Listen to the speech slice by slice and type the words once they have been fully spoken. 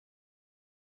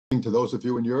To those of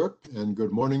you in Europe, and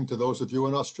good morning to those of you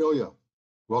in Australia.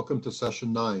 Welcome to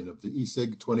session 9 of the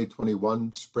ESIG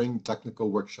 2021 Spring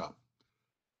Technical Workshop.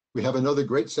 We have another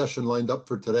great session lined up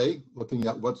for today, looking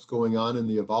at what's going on in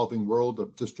the evolving world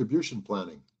of distribution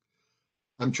planning.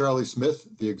 I'm Charlie Smith,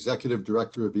 the Executive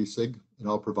Director of ESIG, and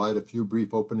I'll provide a few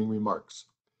brief opening remarks.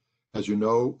 As you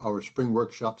know, our spring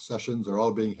workshop sessions are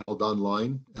all being held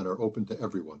online and are open to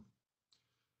everyone.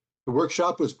 The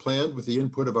workshop was planned with the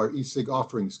input of our ESIG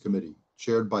Offerings Committee,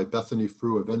 chaired by Bethany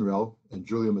Frew of NREL and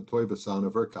Julia Matoivasan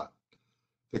of ERCOT.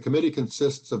 The committee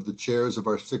consists of the chairs of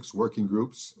our 6 working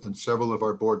groups and several of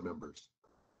our board members.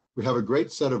 We have a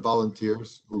great set of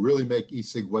volunteers who really make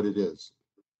ESIG what it is,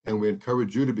 and we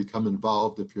encourage you to become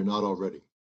involved if you're not already.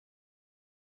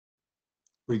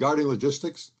 Regarding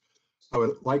logistics, I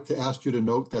would like to ask you to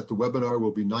note that the webinar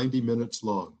will be 90 minutes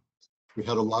long. We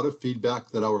had a lot of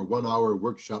feedback that our 1-hour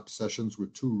workshop sessions were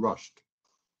too rushed,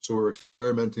 so we're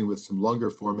experimenting with some longer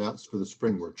formats for the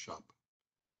spring workshop.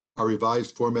 Our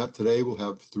revised format today will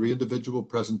have 3 individual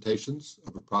presentations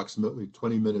of approximately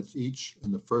 20 minutes each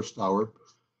in the first hour,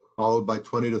 followed by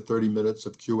 20 to 30 minutes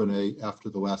of Q&A after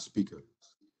the last speaker.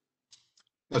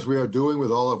 As we are doing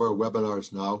with all of our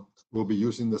webinars now, we'll be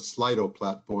using the Slido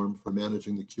platform for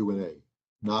managing the Q&A,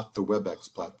 not the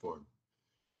WebEx platform.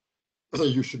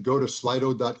 You should go to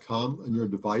slido.com on your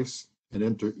device and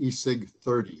enter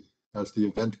ESIG30 as the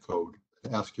event code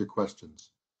to ask your questions.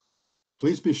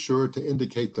 Please be sure to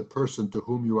indicate the person to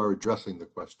whom you are addressing the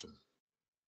question.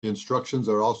 The instructions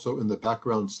are also in the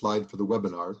background slide for the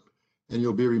webinar, and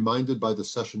you'll be reminded by the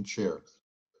session chair.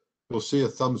 You'll see a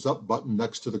thumbs up button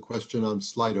next to the question on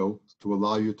Slido to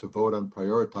allow you to vote on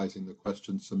prioritizing the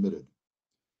questions submitted.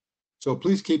 So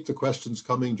please keep the questions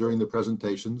coming during the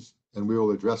presentations, and we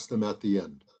will address them at the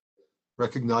end.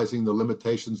 Recognizing the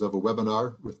limitations of a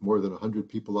webinar with more than 100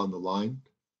 people on the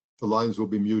lines will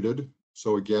be muted.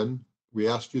 So again, we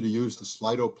ask you to use the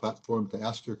Slido platform to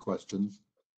ask your questions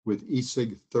with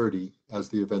ESIG30 as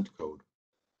the event code.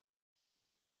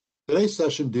 Today's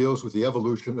session deals with the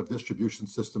evolution of distribution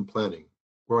system planning,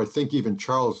 where I think even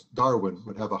Charles Darwin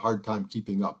would have a hard time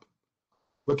keeping up.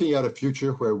 Looking at a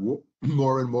future where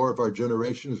more and more of our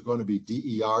generation is going to be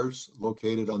DERs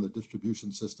located on the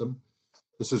distribution system,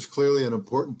 this is clearly an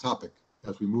important topic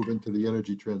as we move into the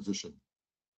energy transition.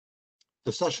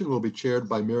 The session will be chaired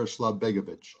by Miroslav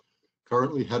Begovic,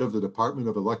 currently head of the Department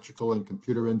of Electrical and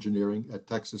Computer Engineering at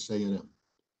Texas A&M.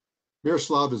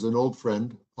 Miroslav is an old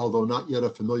friend, although not yet a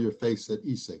familiar face at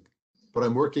ESIG, but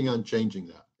I'm working on changing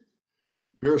that.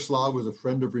 Miroslav was a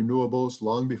friend of renewables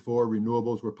long before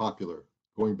renewables were popular,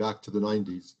 going back to the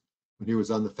 90s, when he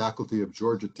was on the faculty of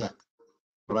Georgia Tech.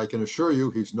 But I can assure you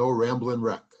he's no ramblin'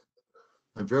 wreck.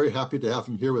 I'm very happy to have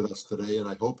him here with us today, and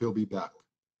I hope he'll be back.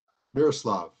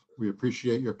 Miroslav, we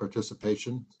appreciate your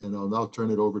participation, and I'll now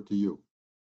turn it over to you.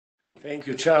 Thank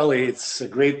you, Charlie. It's a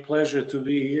great pleasure to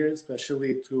be here,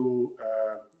 especially to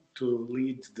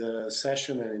lead the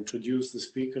session and introduce the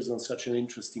speakers on such an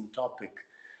interesting topic.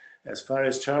 As far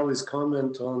as Charlie's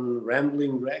comment on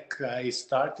rambling wreck, I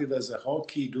started as a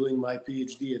hockey doing my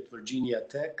PhD at Virginia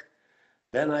Tech.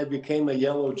 Then I became a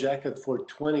yellow jacket for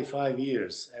 25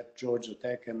 years at Georgia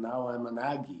Tech, and now I'm an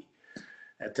Aggie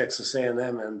at Texas A&M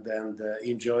and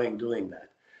enjoying doing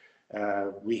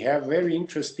that. We have very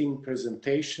interesting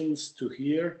presentations to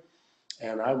hear,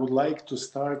 and I would like to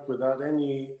start without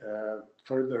any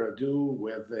further ado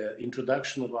with the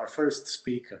introduction of our first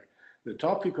speaker. The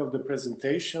topic of the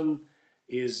presentation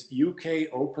is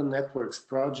UK Open Networks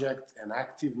Project, an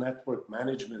active network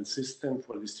management system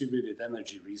for distributed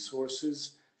energy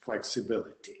resources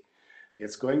flexibility.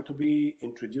 It's going to be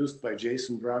introduced by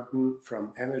Jason Brogden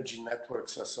from Energy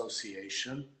Networks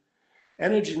Association.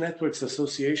 Energy Networks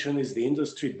Association is the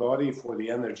industry body for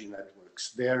the energy networks.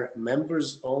 Their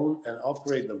members own and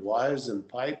operate the wires and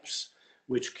pipes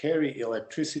which carry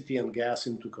electricity and gas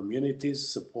into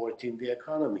communities, supporting the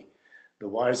economy. The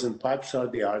wires and pipes are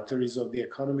the arteries of the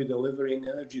economy, delivering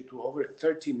energy to over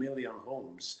 30 million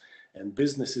homes and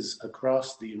businesses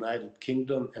across the United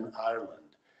Kingdom and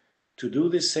Ireland. To do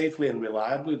this safely and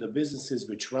reliably, the businesses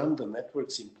which run the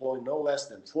networks employ no less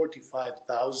than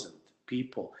 45,000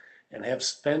 people and have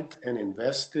spent and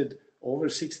invested over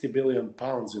 £60 billion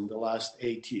in the last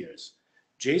 8 years.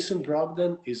 Jason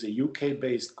Brogden is a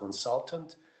UK-based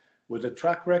consultant with a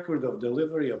track record of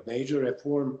delivery of major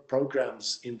reform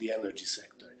programs in the energy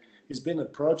sector. He's been a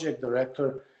project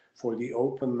director for the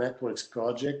Open Networks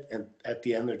Project and at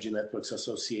the Energy Networks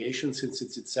Association since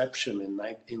its inception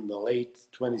in the late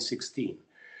 2016.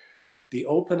 The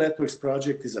Open Networks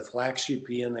Project is a flagship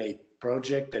ENA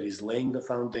project that is laying the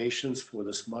foundations for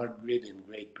the smart grid in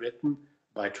Great Britain,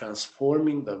 by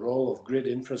transforming the role of grid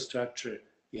infrastructure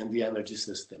in the energy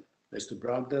system. Mr.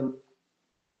 Brogden,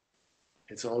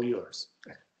 it's all yours.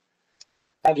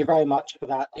 Thank you very much for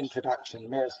that introduction,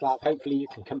 Miroslav. Hopefully you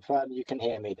can confirm you can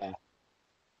hear me there.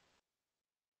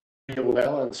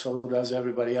 Well, and so does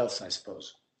everybody else, I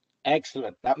suppose.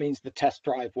 Excellent. That means the test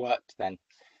drive worked then.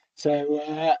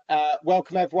 So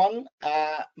welcome everyone.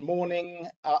 Morning,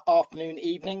 afternoon,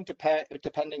 evening,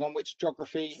 depending on which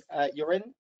geography you're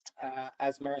in.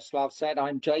 As Miroslav said,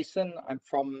 I'm Jason. I'm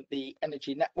from the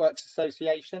Energy Networks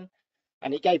Association,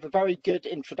 and he gave a very good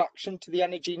introduction to the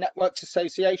Energy Networks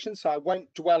Association, so I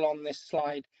won't dwell on this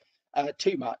slide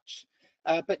too much.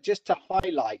 But just to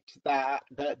highlight that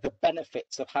the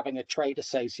benefits of having a trade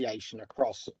association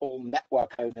across all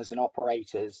network owners and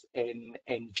operators in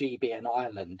GB and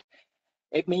Ireland,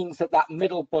 it means that that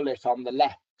middle bullet on the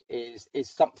left is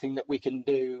something that we can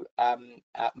do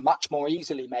much more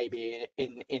easily maybe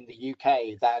in the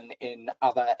UK than in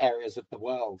other areas of the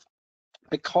world,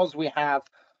 because we have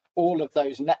all of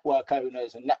those network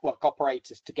owners and network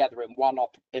operators together in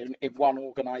one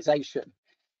organisation.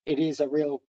 It is a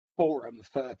real forum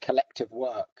for collective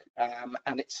work,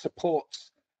 and it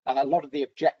supports a lot of the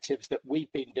objectives that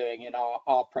we've been doing in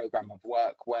our program of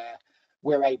work, where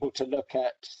we're able to look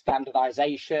at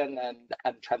standardization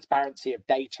and transparency of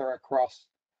data across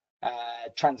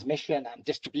transmission and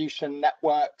distribution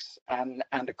networks and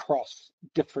across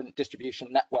different distribution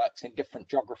networks in different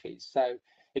geographies. So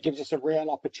it gives us a real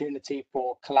opportunity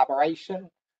for collaboration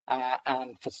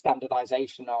and for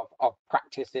standardization of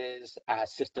practices,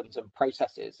 systems and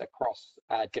processes across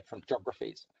different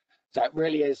geographies. So it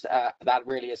really is, that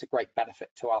really is a great benefit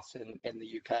to us in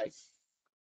the UK.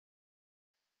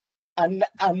 And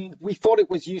we thought it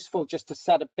was useful just to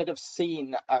set a bit of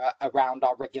scene around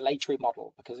our regulatory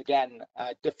model, because again,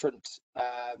 different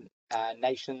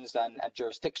nations and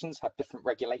jurisdictions have different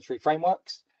regulatory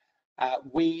frameworks.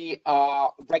 We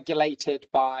are regulated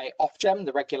by Ofgem,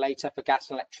 the regulator for gas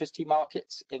and electricity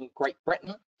markets in Great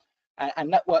Britain, and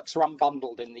networks are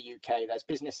unbundled in the UK. There's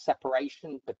business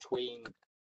separation between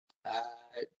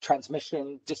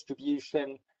transmission,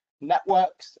 distribution,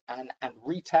 networks and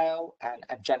retail and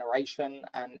generation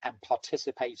and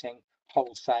participating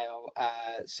wholesale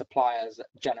suppliers,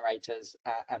 generators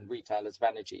and retailers of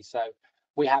energy. So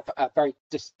we have a very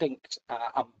distinct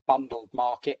unbundled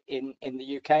market in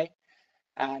the UK.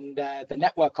 And the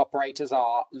network operators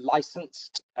are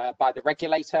licensed by the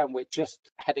regulator, and we're just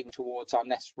heading towards our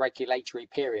next regulatory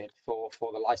period for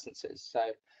the licenses. So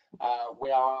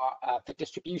we are for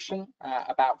distribution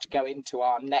about to go into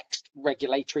our next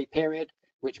regulatory period,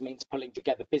 which means pulling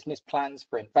together business plans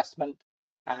for investment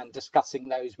and discussing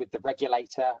those with the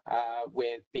regulator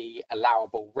with the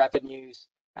allowable revenues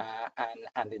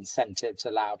and incentives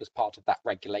allowed as part of that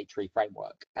regulatory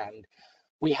framework. And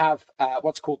we have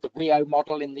what's called the RIIO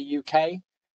model in the UK,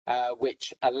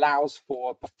 which allows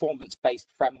for a performance-based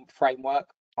framework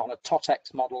on a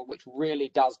TOTEX model, which really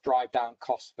does drive down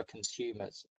costs for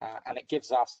consumers. And it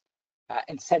gives us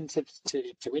incentives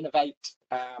to innovate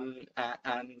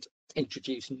and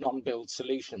introduce non-build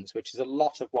solutions, which is a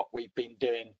lot of what we've been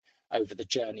doing over the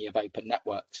journey of open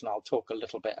networks. And I'll talk a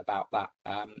little bit about that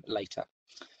later.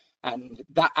 And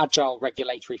that agile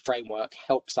regulatory framework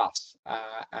helps us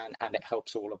and it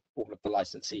helps all of the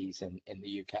licensees in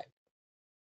the UK.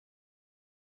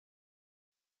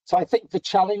 So I think the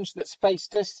challenge that's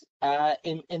faced us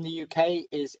in the UK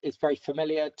is very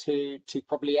familiar to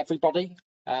probably everybody.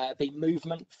 The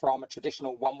movement from a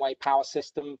traditional one-way power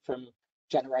system from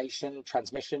generation,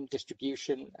 transmission,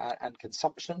 distribution and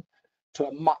consumption to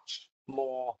a much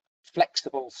more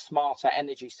flexible, smarter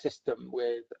energy system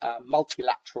with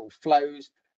multilateral flows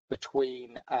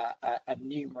between a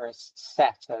numerous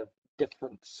set of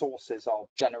different sources of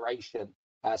generation,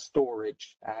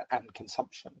 storage and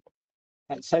consumption.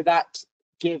 And so that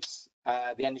gives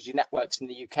the energy networks in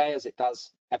the UK, as it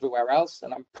does everywhere else,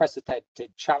 an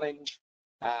unprecedented challenge,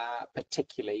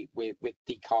 particularly with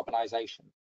decarbonisation.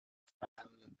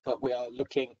 But we are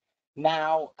looking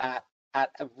now at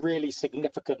a really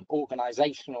significant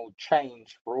organisational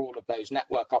change for all of those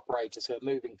network operators who are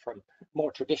moving from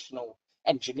more traditional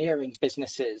engineering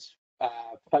businesses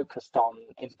focused on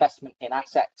investment in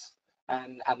assets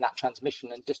and that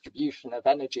transmission and distribution of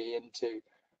energy into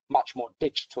much more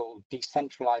digital,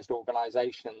 decentralized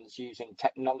organizations using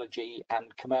technology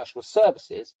and commercial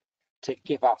services to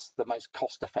give us the most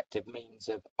cost-effective means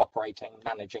of operating,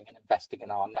 managing and investing in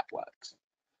our networks.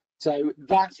 So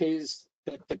that is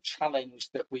the challenge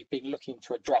that we've been looking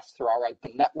to address through our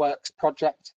Open Networks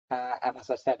project. And as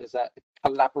I said, is a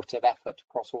collaborative effort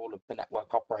across all of the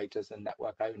network operators and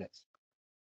network owners.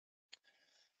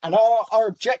 And our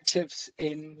objectives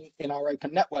in our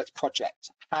Open Networks project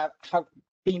have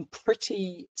been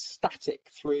pretty static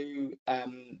through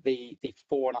the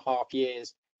 4.5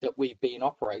 years that we've been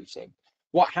operating.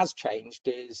 What has changed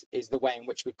is the way in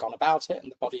which we've gone about it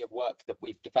and the body of work that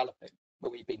we've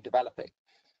been developing.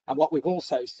 And what we've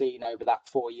also seen over that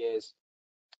 4 years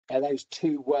are those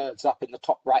two words up in the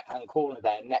top right-hand corner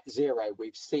there, net zero.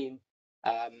 We've seen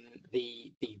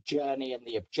the journey and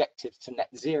the objectives to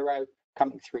net zero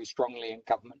coming through strongly in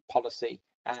government policy,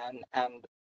 and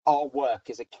our work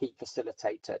is a key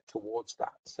facilitator towards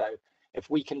that. So if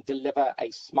we can deliver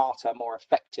a smarter, more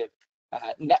effective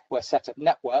set of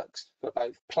networks for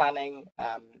both planning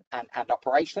and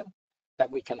operation,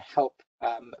 then we can help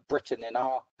Britain in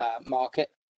our market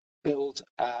build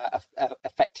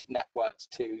effective networks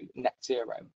to net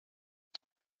zero.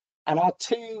 And our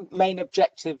two main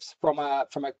objectives from a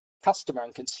customer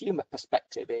and consumer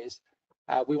perspective is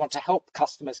we want to help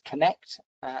customers connect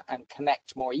and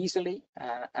connect more easily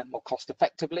and more cost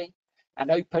effectively, and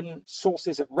open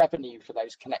sources of revenue for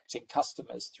those connecting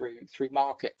customers through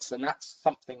markets. And that's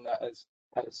something that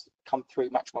has come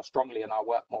through much more strongly in our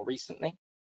work more recently.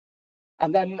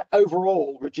 And then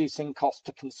overall reducing cost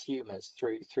to consumers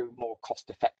through more cost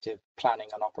effective planning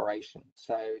and operation.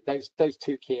 So those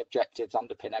two key objectives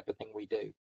underpin everything we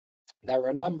do. There are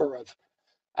a number of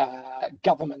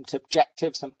government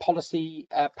objectives and policy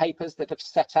papers that have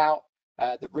set out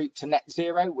the route to net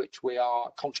zero, which we are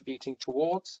contributing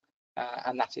towards,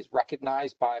 and that is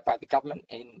recognised by the government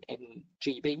in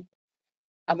GB.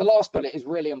 And the last bullet is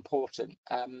really important.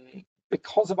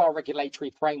 Because of our regulatory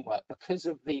framework, because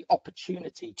of the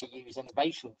opportunity to use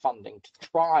innovation funding to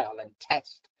trial and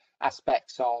test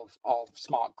aspects of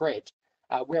smart grid,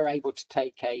 we're able to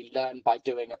take a learn by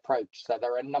doing approach. So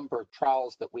there are a number of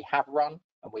trials that we have run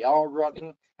and we are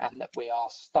running, and that we are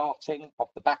starting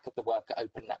off the back of the work at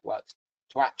Open Networks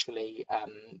to actually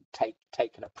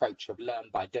take an approach of learn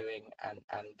by doing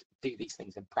and do these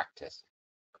things in practice.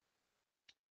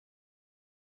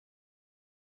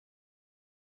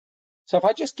 So if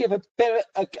I just give a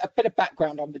bit of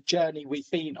background on the journey we've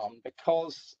been on,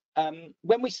 because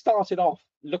when we started off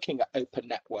looking at Open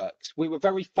Networks, we were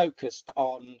very focused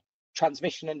on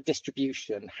transmission and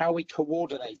distribution, how we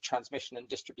coordinate transmission and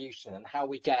distribution, and how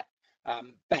we get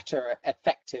better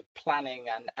effective planning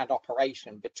and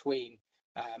operation between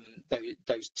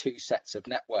those two sets of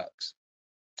networks.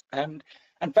 And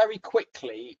very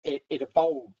quickly it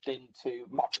evolved into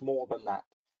much more than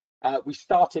that. We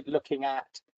started looking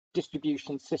at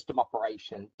distribution system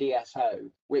operation, DSO,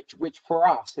 which for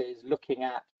us is looking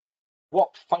at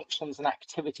what functions and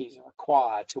activities are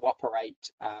required to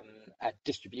operate a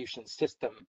distribution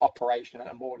system operation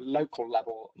at a more local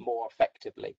level more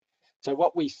effectively. So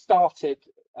what we started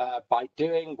by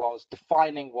doing was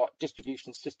defining what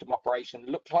distribution system operation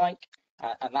looked like,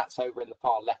 and that's over in the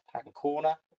far left-hand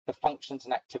corner, the functions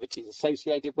and activities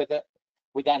associated with it.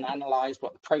 We then analysed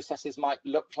what the processes might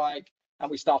look like,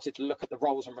 and we started to look at the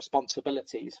roles and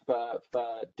responsibilities for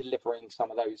delivering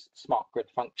some of those smart grid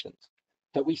functions.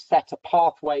 So we set a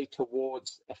pathway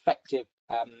towards effective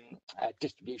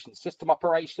distribution system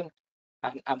operation,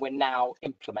 and we're now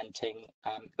implementing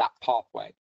that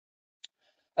pathway.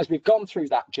 As we've gone through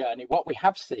that journey, what we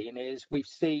have seen is we've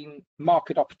seen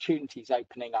market opportunities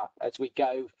opening up as we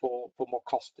go for more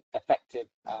cost-effective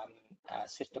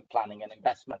system planning and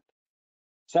investment.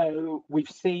 So we've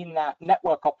seen that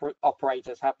network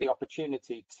operators have the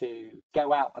opportunity to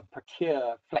go out and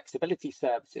procure flexibility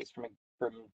services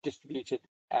from distributed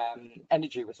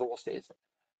energy resources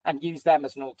and use them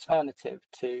as an alternative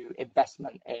to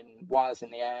investment in wires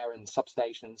in the air and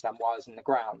substations and wires in the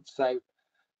ground. So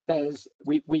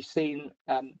we've seen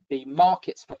the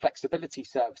markets for flexibility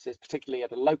services, particularly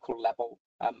at a local level,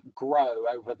 grow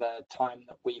over the time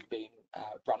that we've been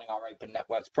running our Open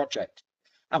Networks project.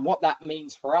 And what that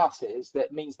means for us is that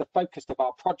it means the focus of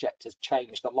our project has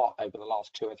changed a lot over the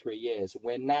last 2 or 3 years.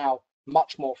 We're now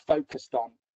much more focused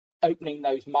on opening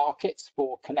those markets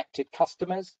for connected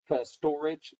customers, for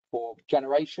storage, for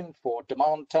generation, for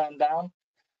demand turn down,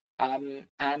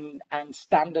 and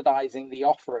standardizing the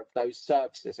offer of those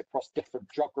services across different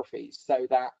geographies so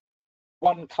that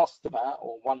one customer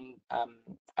or one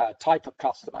type of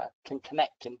customer can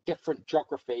connect in different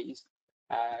geographies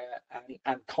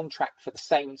and contract for the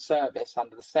same service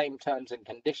under the same terms and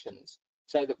conditions,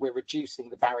 so that we're reducing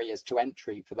the barriers to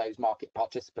entry for those market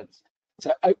participants.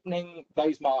 So opening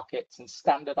those markets and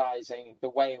standardizing the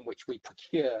way in which we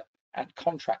procure and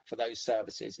contract for those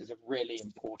services is a really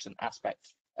important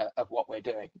aspect of what we're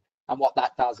doing. And what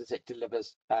that does is it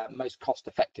delivers most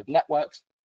cost-effective networks,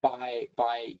 by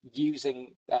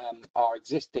using our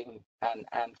existing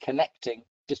and connecting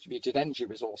distributed energy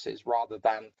resources rather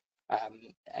than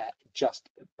just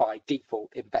by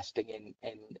default investing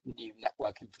in new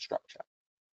network infrastructure.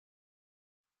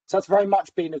 So it's very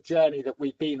much been a journey that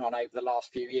we've been on over the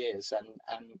last few years,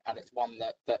 and it's one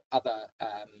that other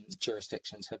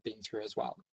jurisdictions have been through as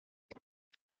well.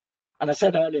 And I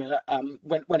said earlier,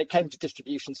 when it came to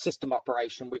distribution system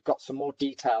operation, we've got some more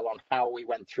detail on how we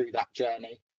went through that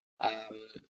journey,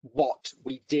 what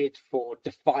we did for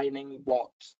defining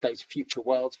what those future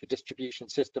worlds for distribution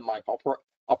system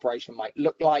operation might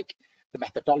look like, the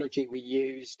methodology we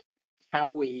used, how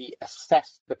we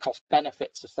assessed the cost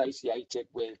benefits associated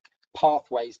with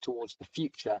pathways towards the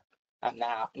future. And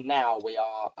now we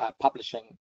are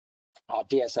publishing our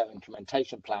DSO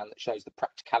implementation plan that shows the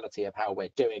practicality of how we're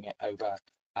doing it over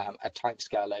a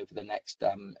timescale over the next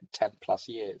 10 plus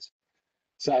years.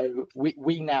 So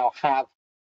we now have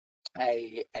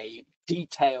a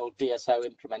detailed DSO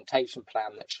implementation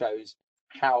plan that shows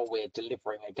how we're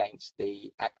delivering against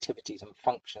the activities and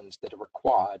functions that are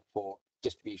required for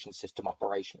distribution system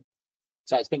operation.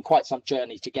 So it's been quite some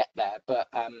journey to get there, but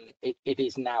it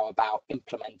is now about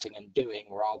implementing and doing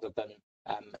rather than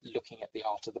looking at the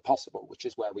art of the possible, which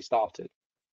is where we started.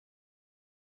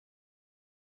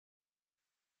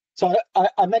 So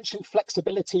I mentioned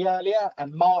flexibility earlier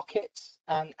and markets,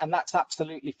 and that's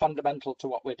absolutely fundamental to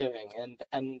what we're doing.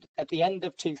 And at the end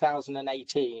of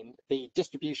 2018, the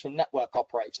distribution network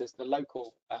operators, the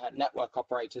local network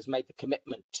operators, made the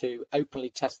commitment to openly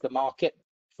test the market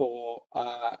for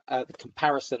the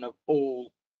comparison of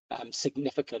all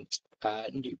significant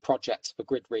new projects for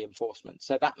grid reinforcement.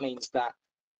 So that means that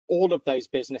all of those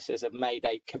businesses have made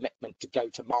a commitment to go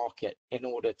to market in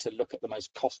order to look at the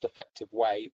most cost-effective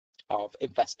way of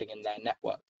investing in their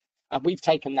network. And we've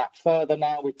taken that further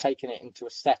now. We've taken it into a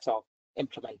set of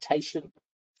implementation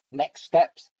next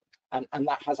steps, and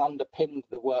that has underpinned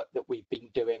the work that we've been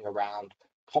doing around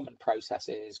common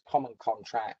processes, common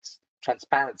contracts,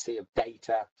 transparency of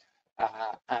data,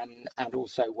 and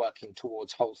also working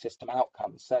towards whole system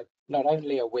outcomes. So not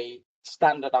only are we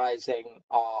standardizing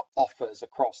our offers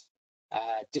across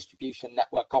distribution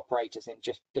network operators in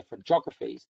just different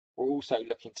geographies, we're also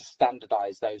looking to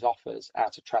standardize those offers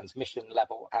at a transmission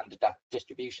level and a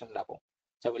distribution level.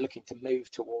 So we're looking to move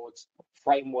towards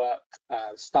framework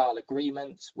style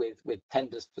agreements with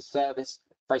tenders for service,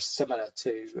 very similar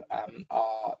to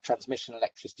our transmission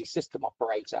electricity system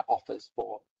operator offers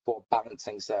for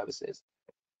balancing services.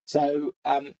 So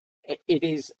it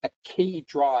is a key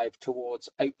drive towards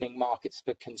opening markets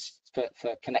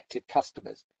for connected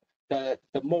customers. The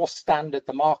more standard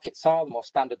the markets are, the more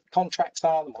standard the contracts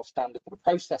are, the more standard the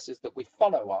processes that we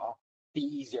follow are, the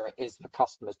easier it is for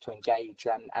customers to engage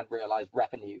and realize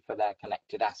revenue for their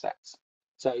connected assets.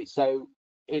 So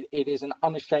it is an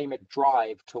unashamed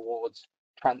drive towards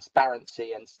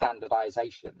transparency and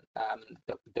standardization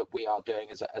that we are doing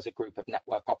as a group of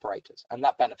network operators, and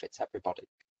that benefits everybody.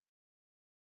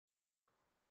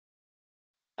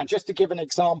 And just to give an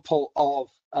example of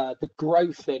the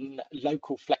growth in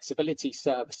local flexibility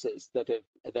services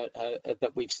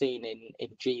that we've seen in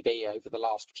GB over the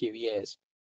last few years,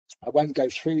 I won't go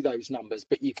through those numbers,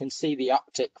 but you can see the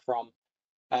uptick from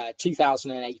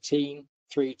 2018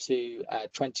 through to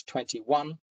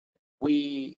 2021.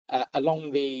 We,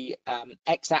 along the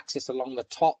x-axis along the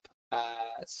top,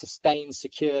 sustain,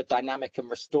 secure, dynamic, and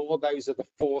restore. Those are the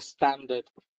 4 standard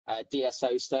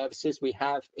DSO services we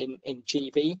have in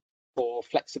GB for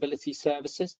flexibility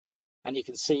services, and you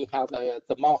can see how the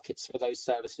markets for those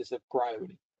services have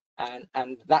grown,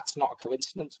 and that's not a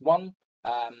coincidence. One,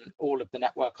 all of the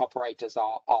network operators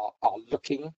are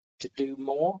looking to do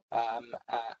more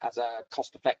as a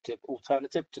cost-effective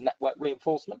alternative to network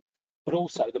reinforcement, but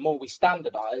also the more we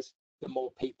standardize, the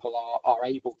more people are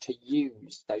able to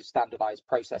use those standardized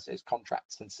processes,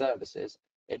 contracts, and services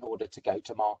in order to go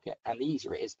to market, and the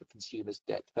easier it is for consumers,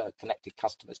 for connected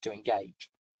customers to engage.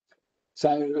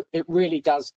 So it really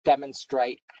does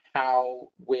demonstrate how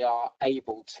we are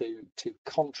able to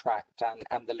contract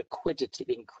and the liquidity,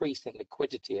 the increasing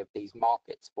liquidity of these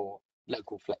markets for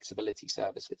local flexibility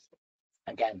services,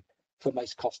 again, for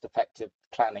most cost-effective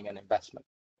planning and investment.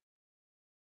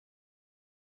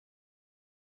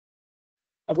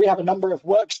 And we have a number of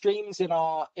work streams in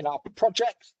our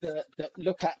project that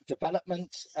look at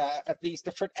development of these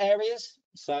different areas.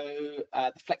 So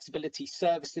the flexibility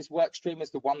services work stream is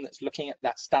the one that's looking at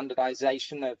that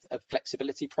standardization of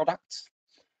flexibility products.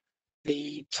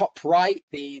 The top right,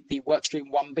 the work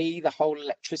stream 1B, the whole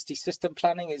electricity system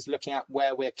planning, is looking at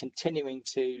where we're continuing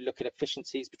to look at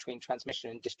efficiencies between transmission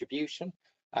and distribution,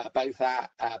 both at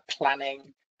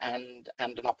planning and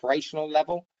an operational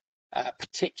level.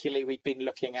 Particularly, we've been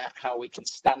looking at how we can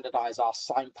standardize our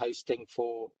signposting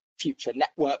for future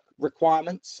network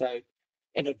requirements. So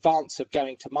in advance of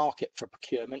going to market for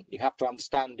procurement, you have to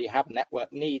understand you have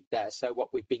network need there. So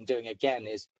what we've been doing again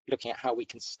is looking at how we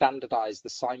can standardize the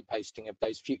signposting of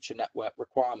those future network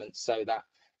requirements so that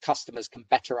customers can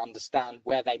better understand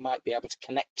where they might be able to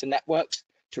connect to networks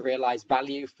to realize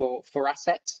value for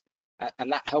assets.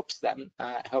 And that helps them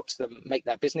make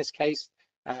their business case,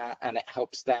 and it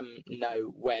helps them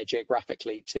know where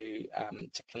geographically to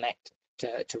connect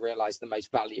to realize the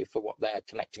most value for what they're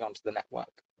connecting onto the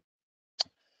network.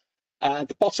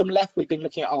 The bottom left, we've been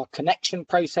looking at our connection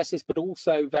processes, but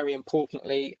also very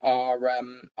importantly, our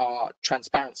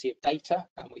transparency of data.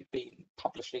 And we've been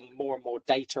publishing more and more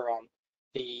data on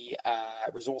the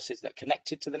resources that are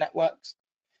connected to the networks.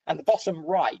 And the bottom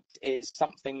right is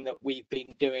something that we've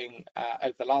been doing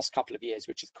over the last couple of years,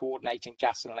 which is coordinating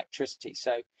gas and electricity.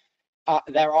 So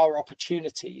there are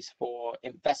opportunities for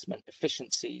investment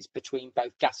efficiencies between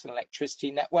both gas and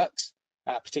electricity networks.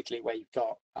 Particularly where you've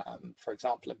got, for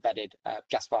example, embedded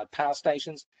gas-fired power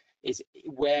stations,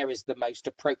 where is the most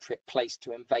appropriate place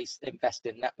to invest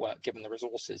in network, given the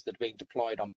resources that are being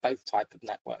deployed on both types of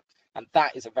network. And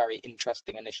that is a very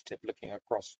interesting initiative looking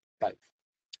across both.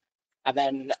 And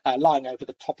then lying over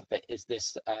the top of it is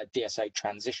this DSO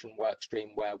transition work stream,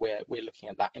 where we're looking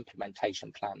at that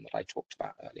implementation plan that I talked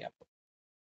about earlier.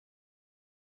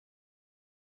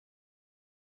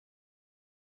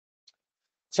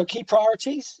 So key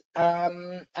priorities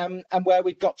and where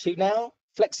we've got to now.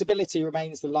 Flexibility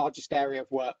remains the largest area of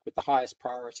work with the highest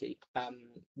priority.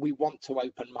 We want to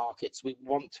open markets. We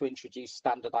want to introduce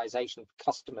standardization for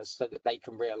customers so that they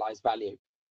can realize value.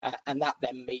 And that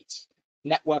then meets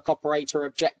network operator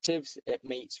objectives, it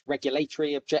meets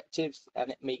regulatory objectives, and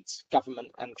it meets government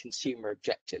and consumer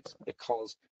objectives,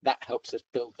 because that helps us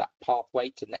build that pathway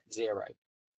to net zero.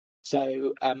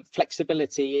 So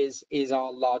flexibility is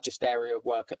our largest area of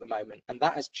work at the moment, and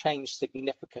that has changed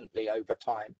significantly over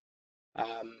time.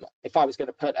 If I was going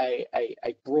to put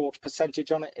a broad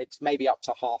percentage on it, it's maybe up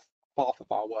to half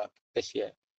of our work this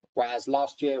year, whereas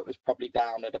last year it was probably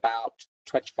down at about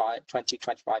 25%,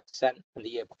 and the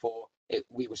year before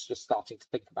we were just starting to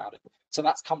think about it. So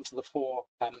that's come to the fore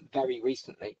very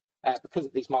recently because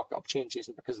of these market opportunities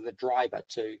and because of the driver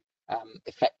to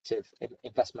effective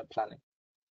investment planning.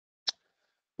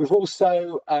 We've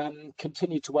also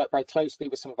continued to work very closely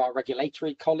with some of our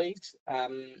regulatory colleagues.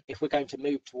 If we're going to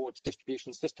move towards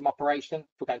distribution system operation,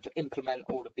 if we're going to implement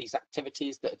all of these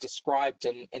activities that are described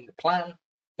in the plan,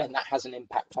 then that has an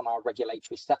impact on our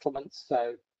regulatory settlements.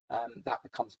 So that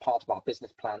becomes part of our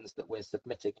business plans that we're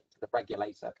submitting to the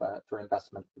regulator for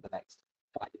investment for the next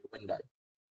 5-year window.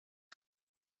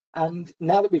 And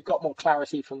now that we've got more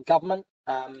clarity from government,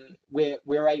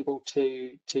 we're able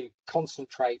to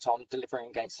concentrate on delivering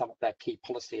against some of their key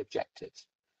policy objectives.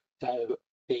 So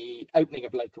the opening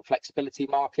of local flexibility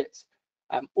markets,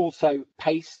 also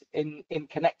pace in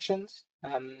connections.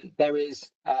 There is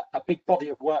a big body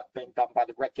of work being done by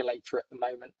the regulator at the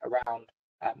moment around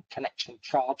connection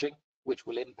charging, which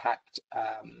will impact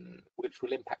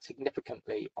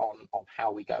significantly on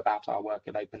how we go about our work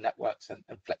in open networks and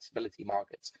flexibility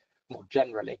markets more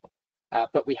generally.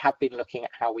 But we have been looking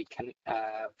at how we can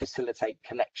facilitate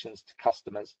connections to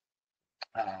customers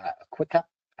quicker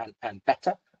and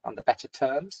better under better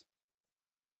terms.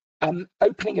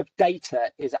 Opening of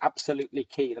data is absolutely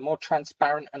key. The more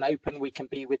transparent and open we can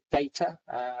be with data,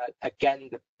 again,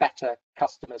 the better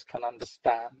customers can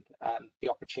understand the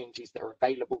opportunities that are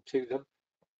available to them.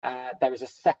 There is a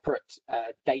separate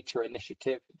data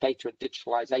initiative, data and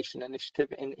digitalization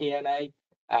initiative in ENA,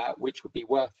 which would be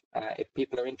worth, if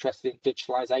people are interested in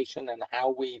digitalization and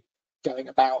how we're going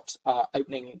about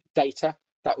opening data,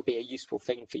 that would be a useful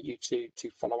thing for you to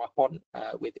follow up on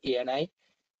with ENA.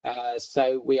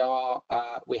 So we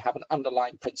have an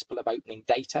underlying principle of opening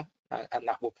data, and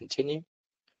that will continue.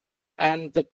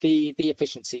 And the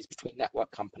efficiencies between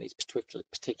network companies,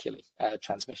 particularly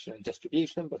transmission and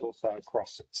distribution, but also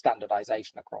across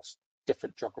standardization across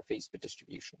different geographies for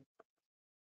distribution.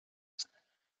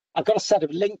 I've got a set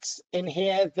of links in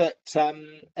here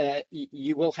that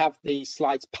you will have the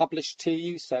slides published to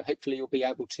you. So hopefully you'll be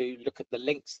able to look at the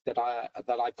links that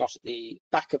I've got at the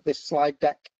back of this slide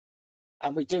deck.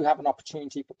 And we do have an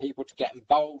opportunity for people to get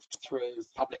involved through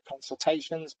public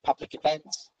consultations, public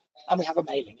events, and we have a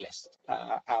mailing list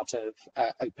out of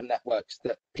open networks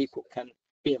that people can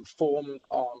be informed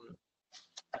on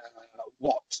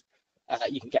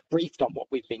you can get briefed on what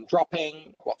we've been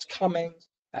dropping, what's coming,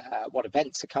 what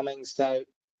events are coming. So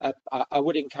I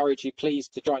would encourage you, please,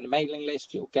 to join the mailing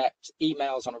list. You'll get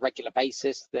emails on a regular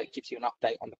basis that gives you an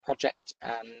update on the project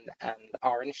and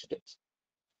our initiatives.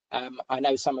 I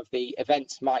know some of the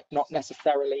events might not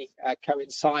necessarily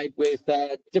coincide with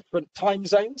different time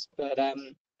zones, but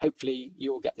hopefully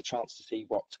you'll get the chance to see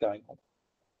what's going on.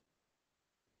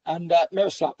 And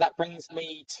Miroslav, that brings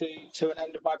me to an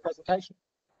end of my presentation.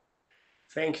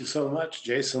 Thank you so much,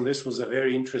 Jason. This was a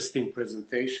very interesting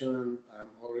presentation. I'm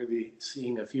already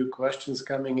seeing a few questions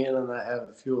coming in, and I have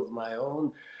a few of my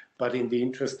own. But in the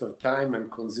interest of time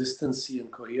and consistency and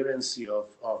coherency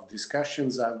of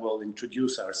discussions, I will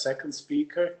introduce our second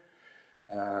speaker,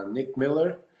 Nick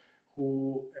Miller,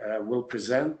 who will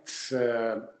present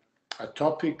a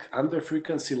topic: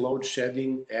 under-frequency load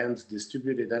shedding and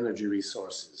distributed energy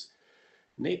resources.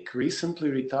 Nick recently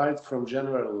retired from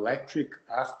General Electric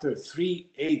after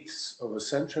 3/8 of a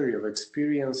century of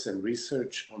experience and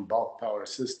research on bulk power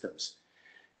systems.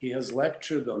 He has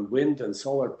lectured on wind and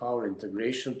solar power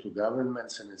integration to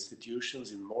governments and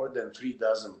institutions in more than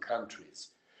 36 countries.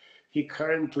 He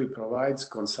currently provides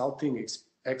consulting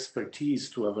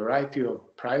expertise to a variety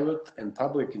of private and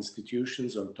public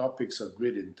institutions on topics of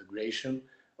grid integration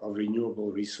of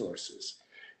renewable resources.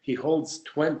 He holds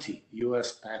 20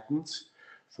 US patents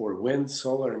for wind,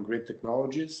 solar, and grid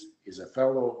technologies, is a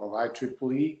fellow of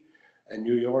IEEE, a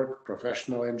New York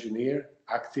professional engineer,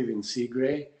 active in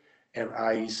CGRE and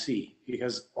IEC. He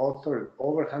has authored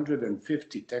over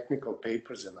 150 technical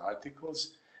papers and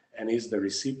articles, and is the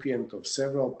recipient of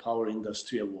several power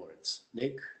industry awards.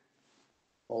 Nick,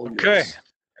 all yours.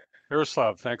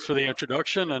 Miroslav, thanks for the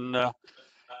introduction, and hi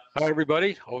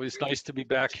everybody. Always nice to be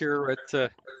back here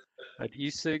at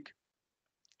ESIG.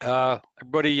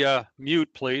 Everybody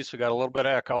mute, please. We got a little bit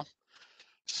of echo.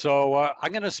 So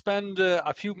I'm going to spend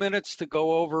a few minutes to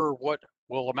go over what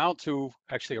will amount to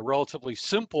actually a relatively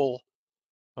simple,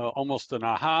 almost an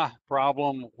aha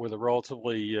problem with a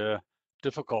relatively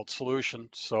difficult solution.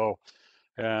 So,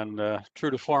 and true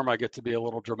to form, I get to be a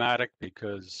little dramatic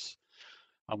because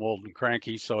I'm old and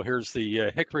cranky. So here's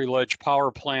the HickoryLedge power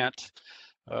plant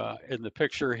in the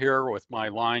picture here with my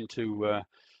line to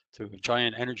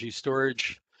giant energy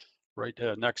storage right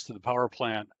next to the power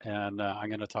plant, and I'm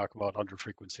going to talk about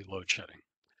under-frequency load shedding.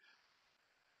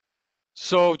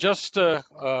 So just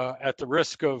at the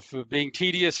risk of being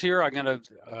tedious here, I'm going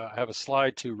to have a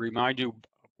slide to remind you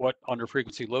what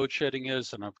under-frequency load shedding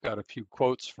is, and I've got a few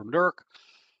quotes from NERC.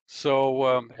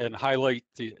 So and highlight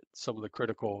some of the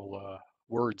critical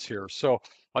words here. So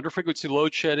under-frequency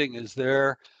load shedding is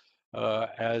there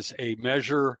as a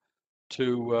measure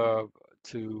to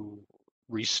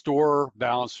restore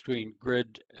balance between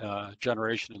grid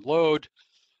generation and load.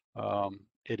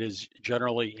 It is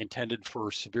generally intended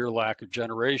for severe lack of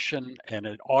generation, and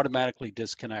it automatically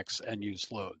disconnects end-use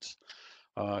loads,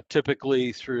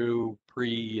 typically through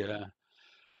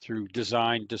through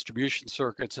design distribution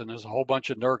circuits. And there's a whole bunch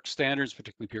of NERC standards,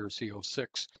 particularly PRC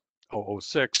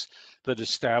 006, that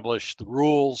establish the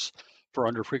rules for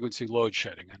under-frequency load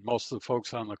shedding. And most of the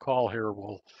folks on the call here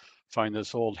will find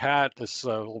this old hat. This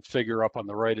little figure up on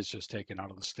the right is just taken out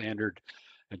of the standard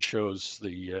and shows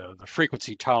the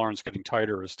frequency tolerance getting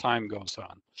tighter as time goes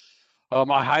on.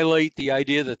 I highlight the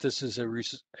idea that this is a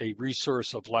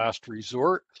resource of last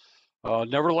resort.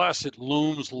 Nevertheless, it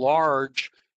looms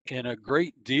large in a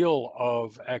great deal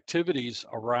of activities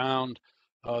around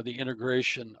the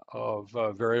integration of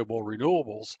variable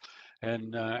renewables,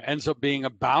 and ends up being a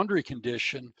boundary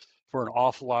condition for an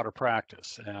awful lot of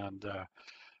practice. And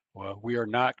well, we are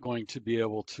not going to be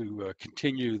able to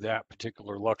continue that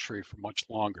particular luxury for much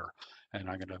longer, and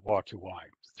I'm going to walk you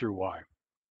through why.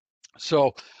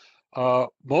 So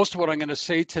most of what I'm going to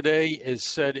say today is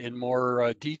said in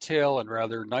more detail and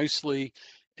rather nicely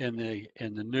in the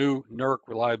new NERC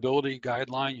reliability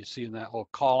guideline. You see in that little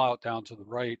call out down to the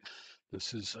right,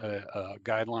 this is a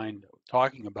guideline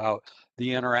talking about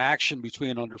the interaction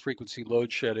between under-frequency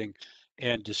load shedding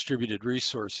and distributed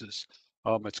resources.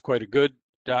 It's quite a good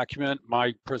document.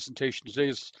 My presentation today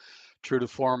is true to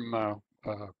form,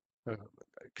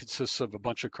 consists of a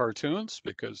bunch of cartoons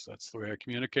because that's the way I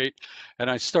communicate. And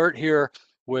I start here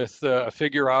with a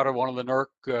figure out of one of the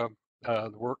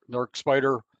NERC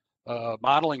Spider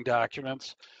modeling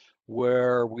documents,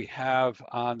 where we have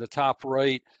on the top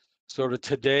right sort of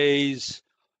today's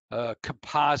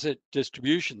composite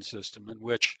distribution system, in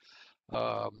which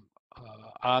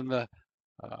on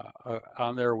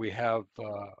there we have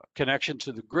connection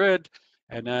to the grid,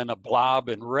 and then a blob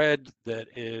in red that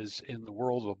is in the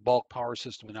world of bulk power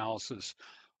system analysis,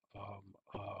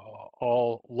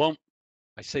 all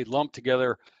lumped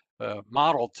together,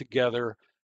 modeled together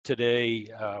today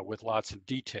with lots of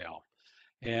detail.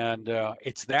 And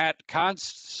it's that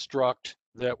construct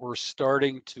that we're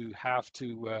starting to have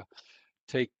to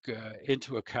take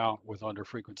into account with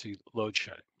under-frequency load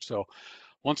shedding. So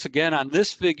once again, on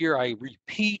this figure, I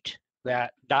repeat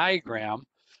that diagram,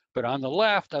 but on the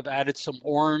left, I've added some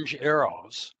orange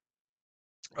arrows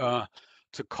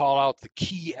to call out the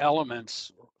key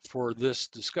elements for this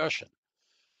discussion.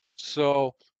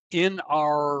 So in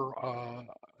our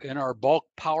bulk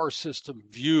power system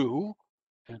view,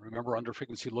 and remember under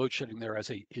frequency load shedding there as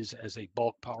a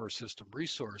bulk power system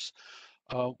resource,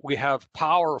 we have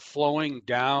power flowing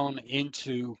down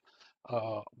into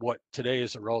what today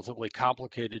is a relatively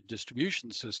complicated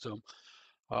distribution system.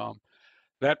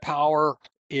 That power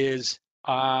is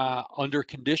under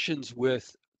conditions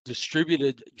with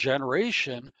distributed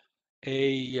generation,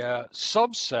 a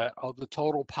subset of the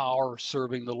total power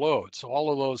serving the load. So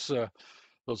all of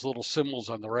those little symbols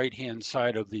on the right-hand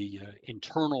side of the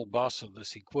internal bus of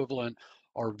this equivalent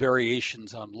are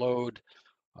variations on load.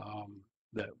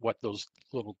 That what those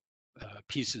little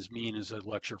pieces mean is a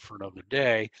lecture for another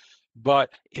day.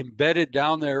 But embedded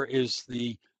down there is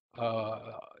the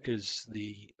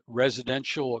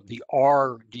residential of the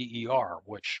RDER,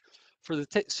 which for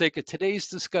the sake of today's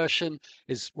discussion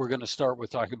we're going to start with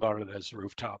talking about it as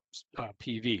rooftop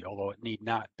PV, although it need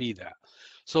not be that.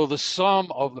 So the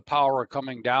sum of the power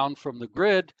coming down from the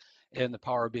grid and the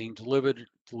power being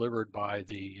delivered by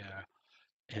the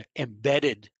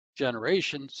embedded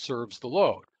generation serves the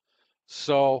load.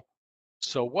 So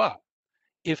what?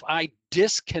 If I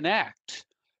disconnect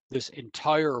this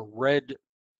entire red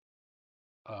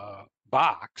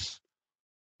box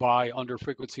by under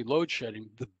frequency load shedding,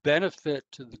 the benefit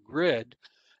to the grid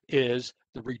is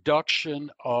the reduction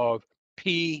of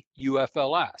P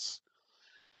UFLS.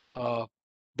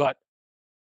 But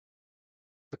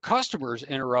the customers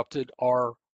interrupted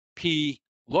are P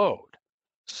load.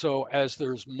 So as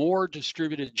there's more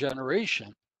distributed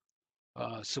generation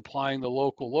supplying the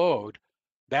local load,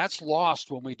 that's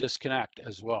lost when we disconnect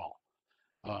as well.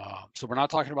 So we're not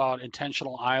talking about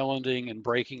intentional islanding and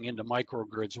breaking into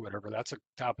microgrids or whatever. That's a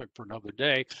topic for another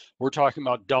day. We're talking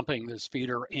about dumping this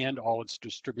feeder and all its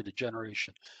distributed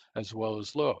generation as well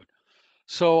as load.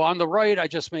 So on the right, I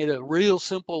just made a real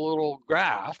simple little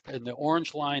graph, and the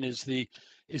orange line is the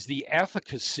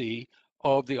efficacy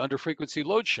of the under frequency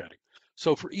load shedding.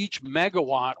 So for each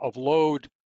megawatt of load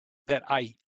that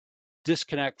I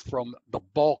disconnect from the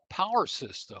bulk power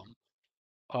system,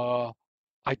 I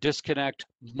disconnect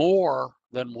more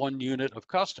than 1 unit of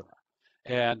customer.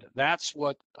 And that's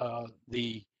what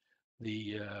the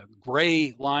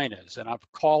gray line is. And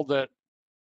I've called it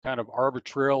kind of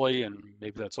arbitrarily, and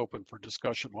maybe that's open for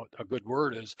discussion, what a good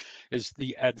word is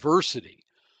the adversity.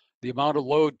 The amount of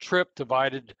load tripped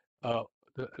divided, the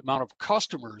amount of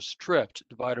customers tripped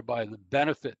divided by the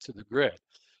benefit to the grid.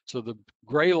 So the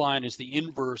gray line is the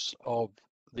inverse of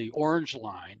the orange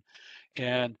line.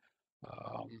 And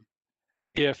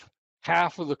if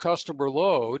half of the customer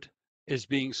load is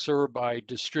being served by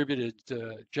distributed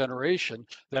generation,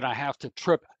 then I have to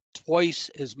trip twice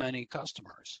as many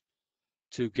customers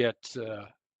to get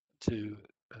to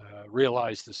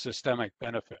realize the systemic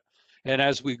benefit. And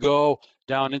as we go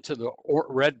down into the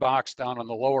red box down on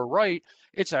the lower right,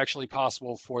 it's actually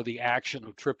possible for the action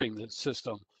of tripping the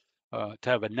system to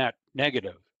have a net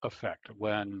negative effect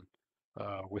when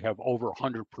we have over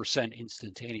 100%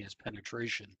 instantaneous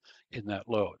penetration in that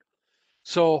load.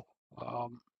 So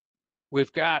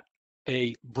we've got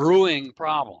a brewing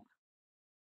problem.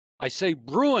 I say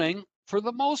brewing, for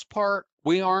the most part,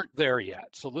 we aren't there yet.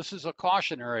 So this is a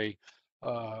cautionary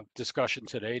discussion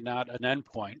today, not an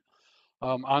endpoint.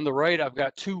 On the right, I've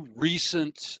got two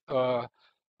recent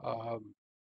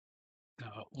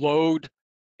load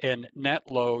and net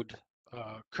load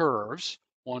curves,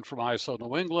 one from ISO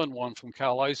New England, one from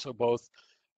CalISO, both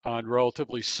on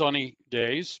relatively sunny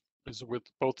days, as we're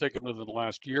both taken within the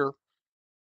last year.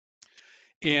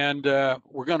 And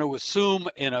we're going to assume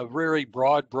in a very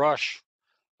broad brush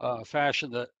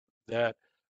fashion that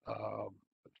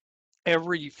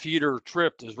every feeder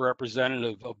tripped is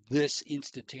representative of this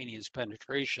instantaneous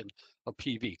penetration of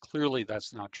PV. Clearly,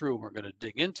 that's not true. We're going to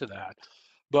dig into that.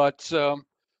 But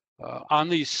on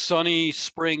these sunny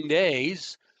spring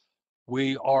days,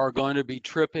 we are going to be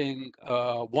tripping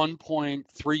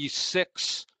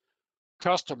 1.36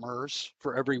 customers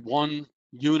for every 1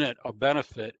 unit of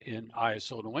benefit in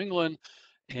ISO New England,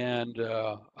 and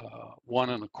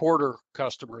 1.25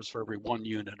 customers for every 1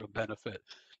 unit of benefit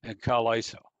in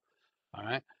CalISO. All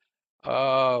right.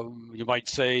 You might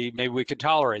say maybe we could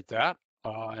tolerate that,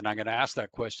 and I'm going to ask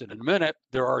that question in a minute.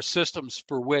 There are systems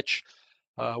for which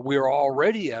we are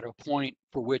already at a point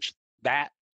for which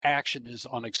that action is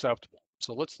unacceptable.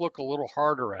 So let's look a little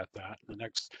harder at that in the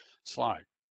next slide.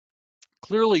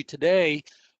 Clearly today,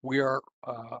 we're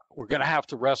going to have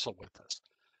to wrestle with this.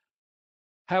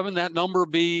 Having that number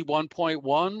be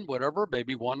 1.1, whatever,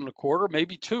 maybe 1.25,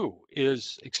 maybe 2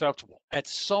 is acceptable. At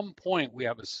some point, we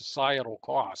have a societal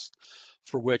cost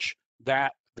for which the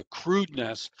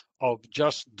crudeness of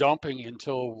just dumping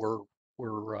until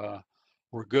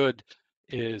we're good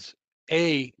is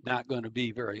A, not going to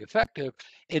be very effective,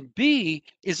 and B,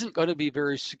 isn't going to be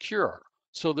very secure.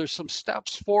 So there's some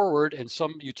steps forward, and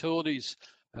some utilities,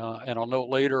 and I'll note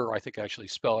later, I think I actually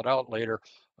spell it out later,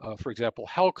 for example,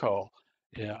 Helco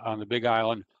on the Big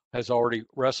Island has already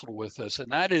wrestled with this,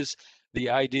 and that is the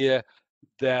idea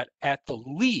that at the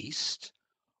least,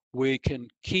 we can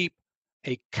keep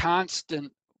a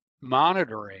constant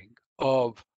monitoring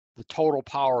of the total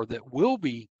power that will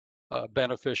be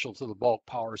beneficial to the bulk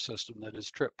power system that is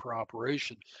trip per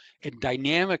operation, and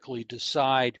dynamically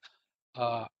decide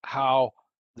how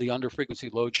the underfrequency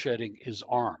load shedding is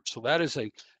armed. So that is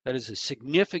a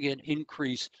significant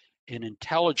increase in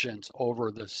intelligence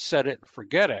over the set it and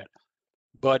forget it,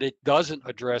 but it doesn't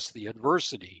address the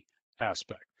adversity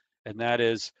aspect, and that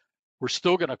is we're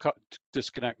still going to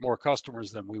disconnect more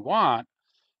customers than we want,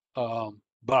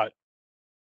 but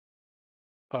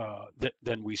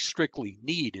than we strictly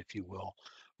need, if you will.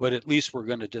 But at least we're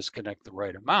going to disconnect the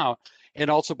right amount. And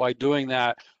also by doing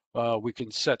that, we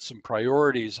can set some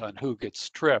priorities on who gets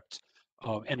tripped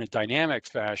in a dynamic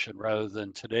fashion rather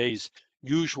than today's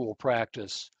usual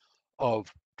practice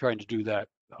of trying to do that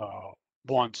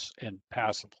once and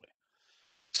passively.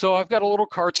 So I've got a little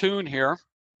cartoon here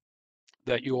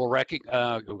that you will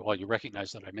recognize. Well, you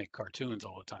recognize that I make cartoons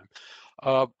all the time.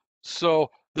 So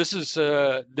this is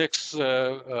Nick's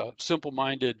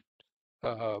simple-minded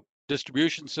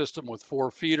distribution system with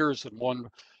 4 feeders and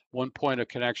one point of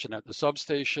connection at the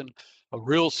substation. A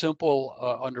real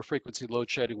simple under-frequency load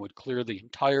shedding would clear the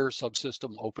entire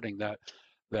subsystem, opening that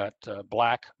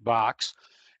black box.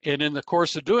 And in the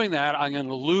course of doing that, I'm going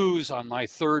to lose on my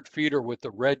 3rd feeder with the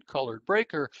red colored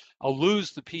breaker, I'll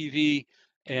lose the PV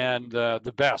and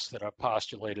the best that I've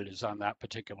postulated is on that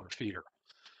particular feeder.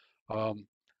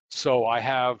 So I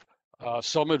have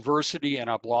some adversity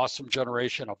and I've lost some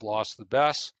generation, I've lost the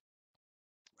best.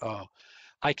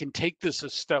 I can take this a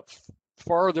step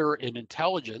farther in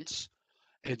intelligence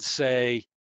and say,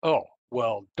 oh,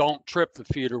 well, don't trip the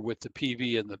feeder with the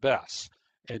PV and the best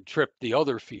and trip the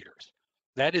other feeders.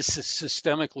 That is a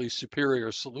systemically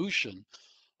superior solution,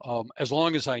 as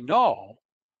long as I know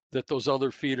that those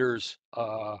other feeders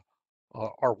are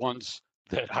ones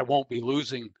that I won't be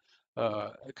losing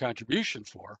a contribution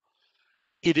for.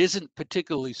 It isn't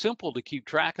particularly simple to keep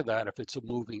track of that if it's a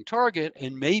moving target,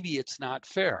 and maybe it's not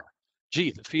fair.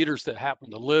 Gee, the feeders that happen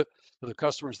to live, the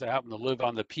customers that happen to live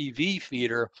on the PV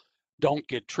feeder don't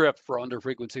get tripped for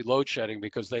under-frequency load shedding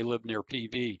because they live near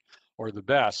PV or the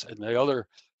BESS, and the other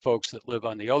folks that live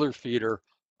on the other feeder,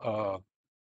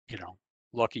 you know,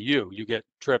 lucky you get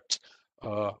tripped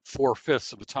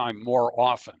 4/5 of the time more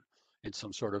often in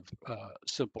some sort of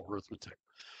simple arithmetic.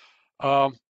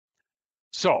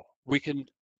 So we can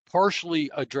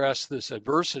partially address this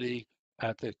adversity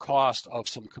at the cost of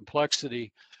some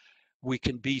complexity. We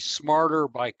can be smarter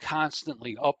by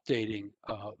constantly updating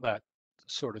that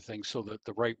sort of thing so that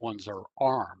the right ones are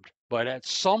armed. But at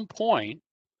some point,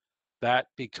 that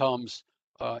becomes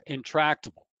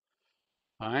intractable.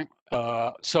 All right.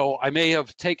 So I may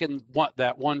have taken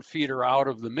that one feeder out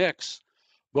of the mix,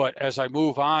 but as I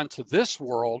move on to this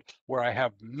world where I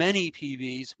have many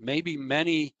PVs, maybe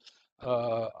many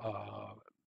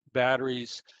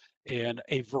batteries, and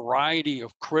a variety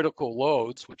of critical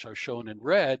loads, which are shown in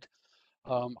red,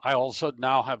 I all of a sudden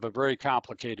now have a very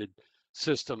complicated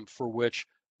system for which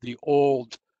the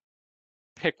old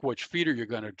pick which feeder you're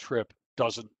going to trip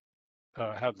doesn't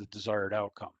have the desired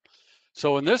outcome.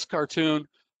 So in this cartoon,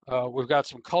 we've got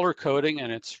some color coding,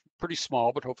 and it's pretty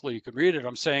small, but hopefully you can read it.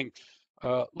 I'm saying,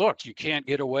 look, you can't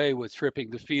get away with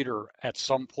tripping the feeder at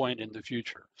some point in the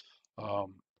future.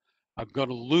 I'm going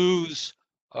to lose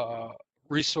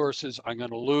resources. I'm going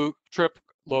to trip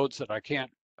loads that I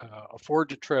can't afford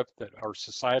to trip, that are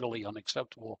societally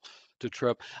unacceptable to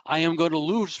trip. I am going to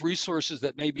lose resources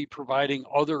that may be providing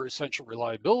other essential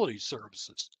reliability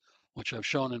services, which I've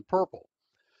shown in purple.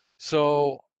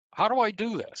 So how do I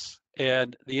do this?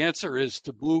 And the answer is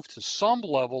to move to some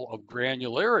level of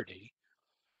granularity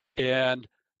and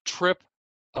trip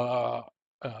the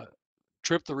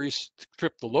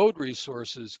load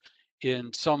resources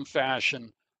in some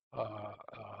fashion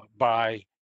by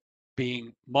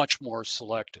being much more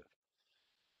selective.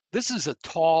 This is a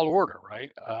tall order,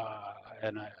 right?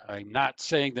 and I'm not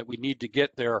saying that we need to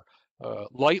get there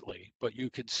lightly, but you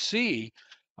could see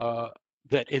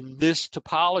that in this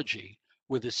topology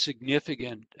with a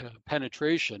significant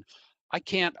penetration, I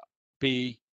can't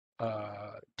be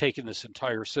taking this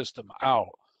entire system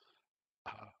out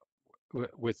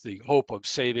with the hope of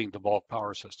saving the bulk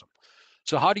power system.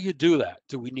 So how do you do that?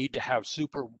 Do we need to have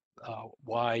super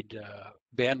wide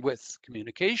bandwidth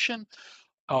communication?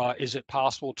 Is it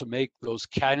possible to make those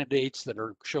candidates that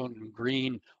are shown in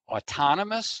green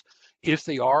autonomous? If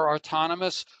they are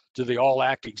autonomous, do they all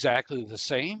act exactly the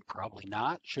same? Probably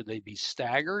not. Should they be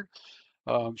staggered?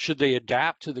 Should they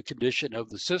adapt to the condition of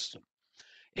the system?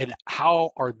 And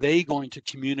how are they going to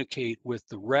communicate with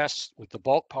the rest, with the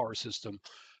bulk power system,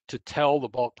 to tell the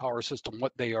bulk power system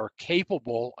what they are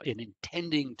capable and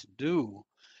intending to do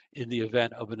in the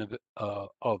event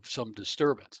of some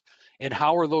disturbance? And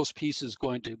how are those pieces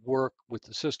going to work with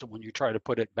the system when you try to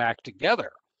put it back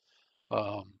together?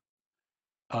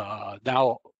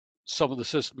 Now, some of the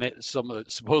system,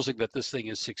 supposing that this thing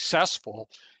is successful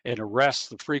and arrests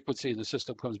the frequency and the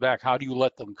system comes back, how do you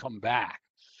let them come back?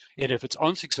 And if it's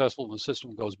unsuccessful and the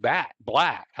system goes back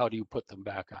black, how do you put them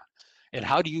back on? And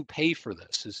how do you pay for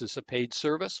this? Is this a paid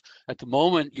service? At the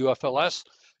moment, UFLS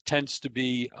tends to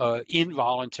be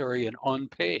involuntary and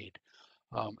unpaid.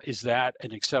 Is that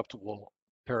an acceptable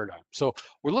paradigm? So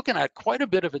we're looking at quite a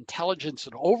bit of intelligence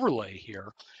and overlay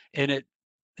here, and it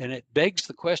begs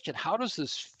the question: how does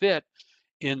this fit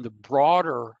in the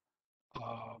broader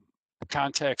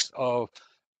context of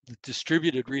the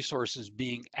distributed resources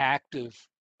being active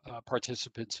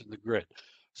participants in the grid?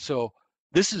 So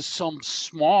this is some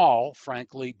small,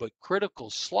 frankly, but critical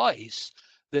slice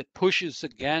that pushes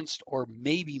against or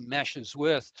maybe meshes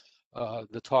with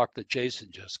the talk that Jason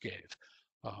just gave.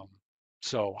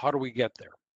 So how do we get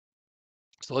there?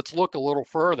 So let's look a little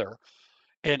further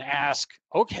and ask,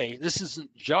 okay, this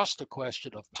isn't just a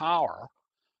question of power.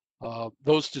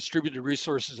 Those distributed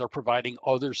resources are providing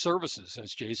other services,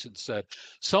 as Jason said.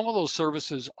 Some of those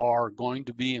services are going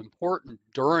to be important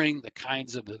during the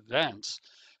kinds of events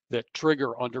that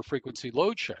trigger under frequency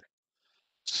load shedding.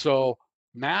 So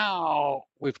now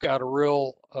we've got a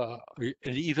real, an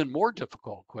even more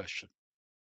difficult question.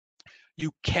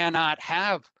 You cannot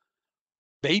have,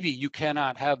 maybe you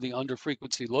cannot have the under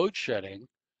frequency load shedding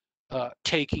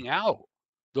taking out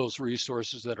those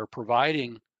resources that are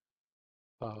providing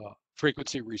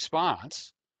frequency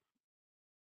response,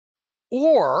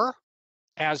 or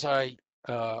as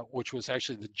which was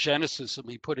actually the genesis of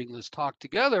me putting this talk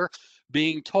together,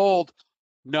 being told,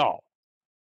 no,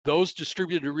 those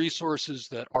distributed resources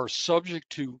that are subject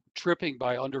to tripping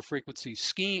by under frequency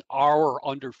scheme, our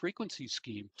under frequency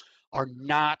scheme, are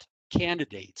not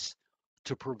candidates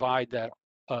to provide that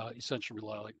essential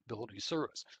reliability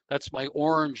service. That's my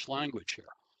orange language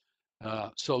here.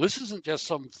 So this isn't just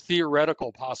some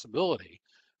theoretical possibility.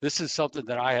 This is something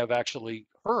that I have actually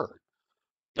heard.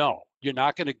 No, you're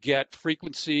not going to get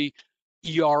frequency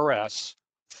ERS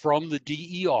from the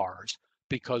DERs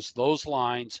because those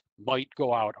lines might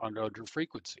go out on under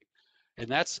frequency. And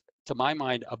that's, to my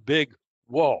mind, a big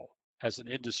whoa as an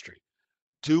industry.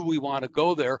 Do we want to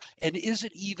go there? And is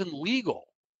it even legal?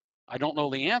 I don't know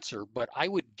the answer, but I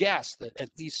would guess that at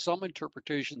least some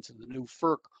interpretations of the new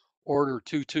FERC Order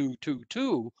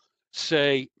 2222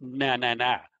 say,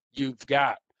 nah, you've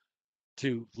got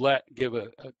to give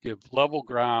level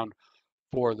ground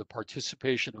for the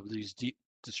participation of these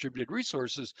distributed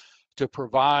resources to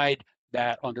provide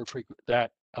that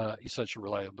essential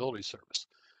reliability service.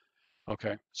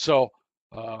 Okay, so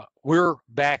we're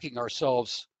backing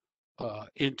ourselves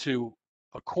into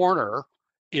a corner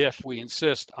if we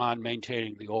insist on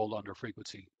maintaining the old under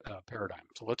frequency paradigm.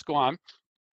 So let's go on.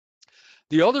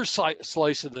 The other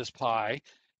slice of this pie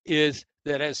is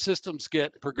that as systems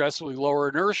get progressively lower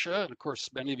inertia, and of course,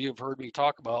 many of you have heard me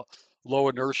talk about low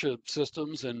inertia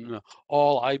systems and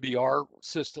all IBR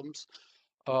systems.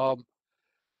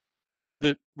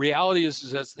 The reality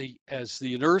is as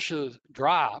the inertia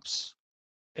drops,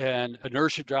 and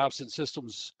inertia drops in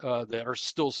systems that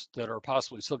are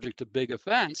possibly subject to big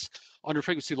events, under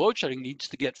frequency load shedding needs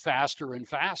to get faster and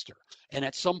faster. And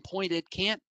at some point, it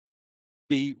can't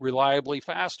be reliably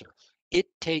faster. It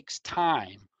takes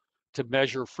time to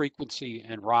measure frequency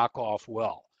and rock off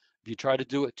well. If you try to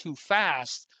do it too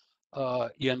fast,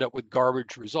 you end up with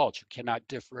garbage results. You cannot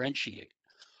differentiate.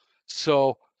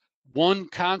 So one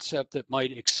concept that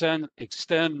might extend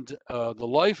the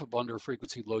life of under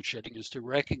frequency load shedding is to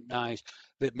recognize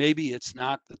that maybe it's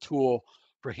not the tool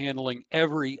for handling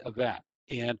every event.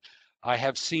 And I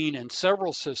have seen in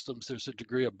several systems, there's a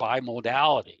degree of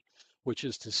bimodality, which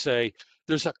is to say,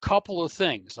 there's a couple of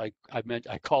things I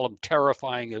call them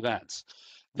terrifying events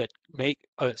that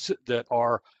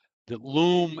that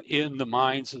loom in the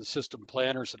minds of the system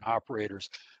planners and operators.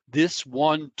 This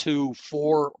 1, 2,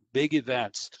 4 big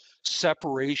events,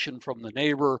 separation from the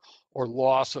neighbor or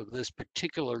loss of this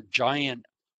particular giant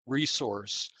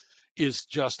resource, is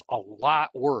just a lot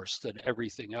worse than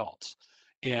everything else.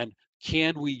 And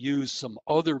can we use some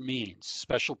other means,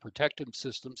 special protective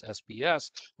systems,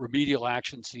 SPS, remedial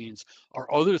action scenes,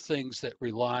 or other things that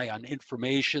rely on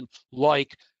information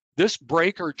like this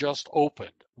breaker just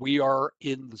opened. We are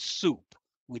in the soup.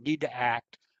 We need to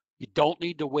act. You don't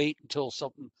need to wait until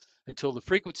the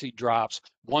frequency drops.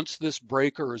 Once this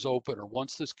breaker is open or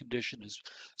once this condition is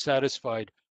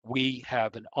satisfied, we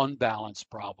have an unbalanced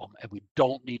problem and we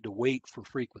don't need to wait for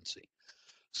frequency.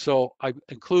 So I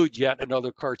include yet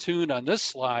another cartoon on this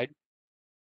slide.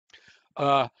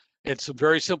 It's some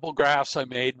very simple graphs I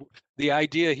made. The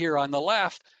idea here on the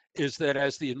left is that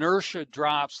as the inertia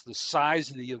drops, the size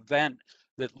of the event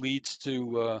that leads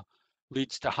to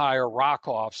higher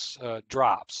rock-offs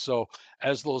drops. So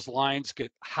as those lines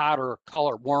get hotter,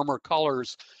 warmer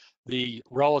colors, the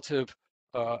relative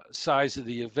size of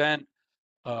the event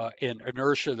and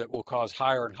inertia that will cause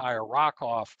higher and higher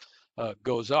rock-off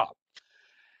goes up.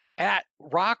 At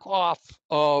rock-off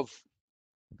of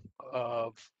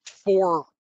 4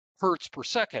 hertz per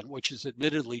second, which is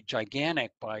admittedly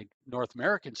gigantic by North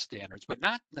American standards, but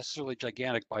not necessarily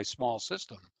gigantic by small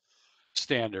system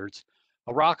standards.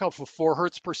 A rock-off of 4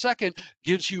 hertz per second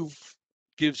gives you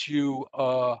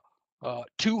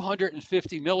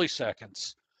 250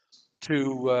 milliseconds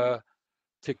to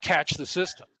catch the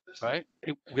system, right?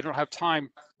 We don't have time.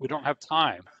 We don't have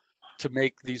time to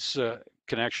make these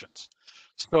connections.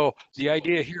 So the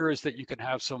idea here is that you can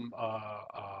have some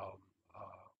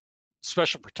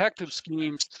special protective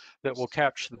schemes that will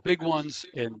capture the big ones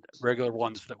and regular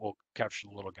ones that will capture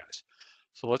the little guys.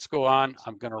 So let's go on.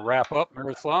 I'm going to wrap up,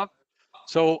 Miroslav.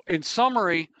 So in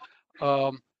summary,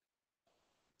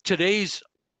 today's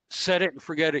set it and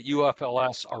forget it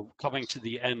UFLS are coming to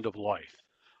the end of life.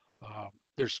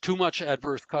 There's too much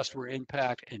adverse customer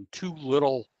impact and too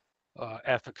little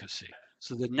efficacy.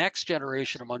 So the next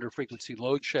generation of under frequency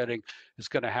load shedding is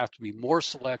going to have to be more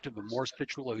selective and more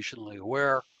situationally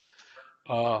aware.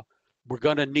 We're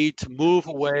going to need to move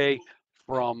away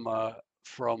from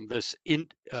this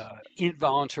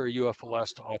involuntary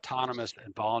UFLS to autonomous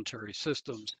and voluntary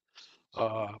systems,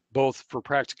 both for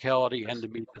practicality and to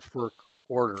meet the FERC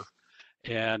order.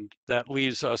 And that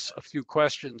leaves us a few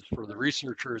questions for the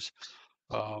researchers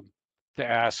to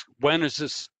ask: when are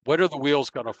the wheels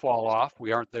going to fall off?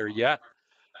 We aren't there yet.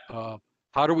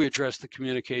 How do we address the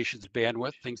communications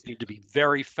bandwidth? Things need to be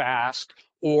very fast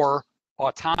or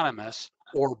autonomous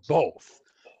or both.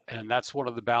 And that's one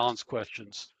of the balance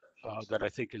questions that I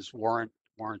think is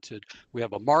warranted. We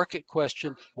have a market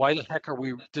question. Why the heck are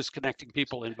we disconnecting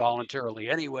people involuntarily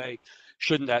anyway?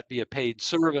 Shouldn't that be a paid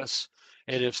service?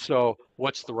 And if so,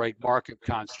 what's the right market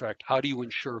construct? How do you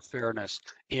ensure fairness?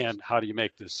 And how do you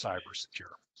make this cyber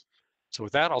secure? So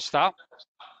with that, I'll stop.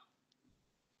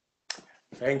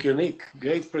 Thank you, Nick.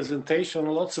 Great presentation,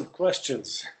 lots of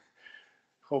questions.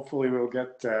 Hopefully we'll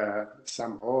get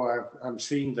some. I'm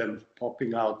seeing them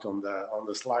popping out on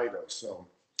the Slido. So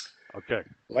okay,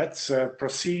 let's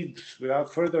proceed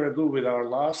without further ado with our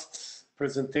last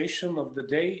presentation of the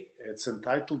day. It's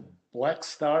entitled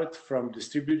Blackstart from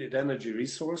Distributed Energy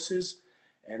Resources,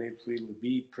 and it will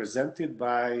be presented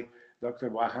by Dr.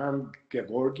 Vahan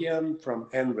Gevorgian from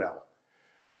NREL.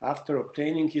 After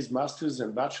obtaining his master's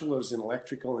and bachelor's in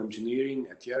electrical engineering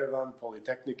at Yerevan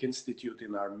Polytechnic Institute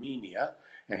in Armenia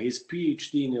and his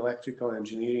PhD in electrical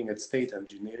engineering at State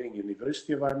Engineering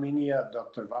University of Armenia,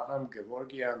 Dr. Vahan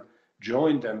Gevorgian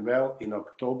joined NREL in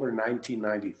October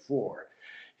 1994.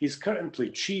 He's currently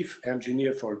chief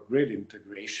engineer for grid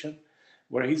integration,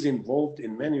 where he's involved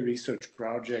in many research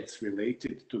projects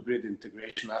related to grid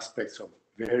integration aspects of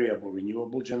variable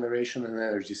renewable generation and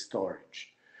energy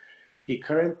storage. He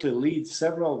currently leads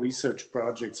several research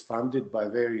projects funded by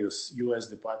various U.S.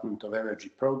 Department of Energy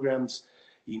programs,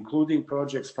 including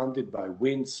projects funded by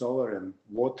wind, solar, and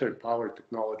water power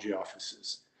technology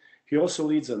offices. He also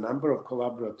leads a number of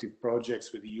collaborative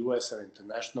projects with the U.S. and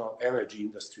international energy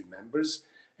industry members,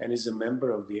 and is a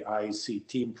member of the IEC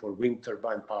team for wind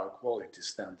turbine power quality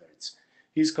standards.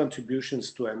 His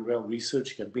contributions to NREL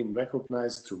research have been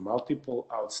recognized through multiple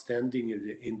outstanding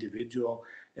individual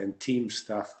and team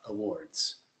staff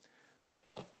awards.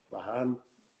 Vahan,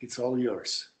 it's all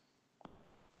yours.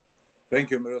 Thank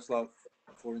you, Miroslav,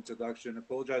 for introduction.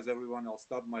 Apologize, everyone. I'll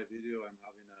stop my video. I'm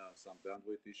having some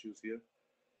bandwidth issues here.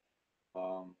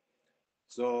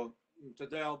 So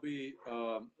today I'll be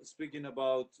speaking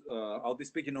about, I'll be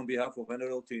speaking on behalf of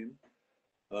NREL team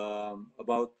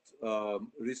about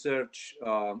research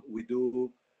we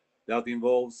do that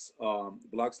involves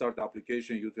Blackstart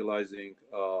application utilizing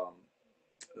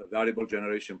variable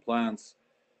generation plants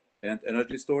and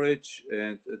energy storage.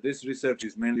 And this research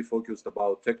is mainly focused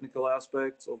about technical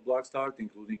aspects of Blackstart,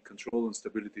 including control and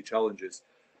stability challenges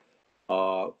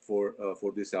for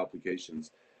these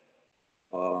applications.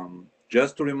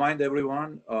 Just to remind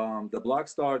everyone, the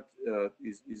Blackstart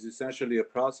is essentially a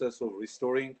process of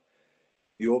restoring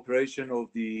the operation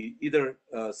of the either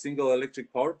a single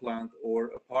electric power plant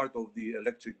or a part of the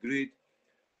electric grid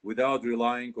without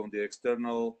relying on the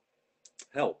external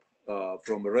help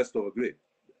from the rest of the grid,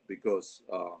 because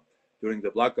during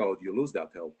the blackout you lose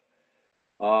that help.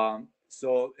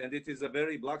 And it is a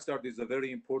very, Blackstart is a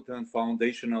very important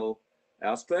foundational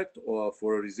aspect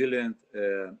for a resilient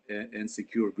and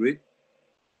secure grid.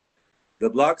 The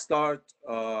Blackstart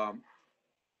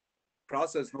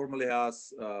process normally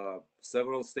has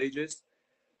several stages.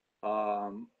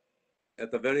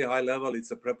 At a very high level,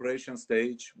 it's a preparation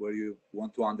stage where you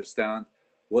want to understand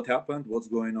what happened, what's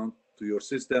going on to your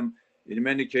system. In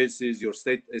many cases, your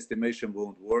state estimation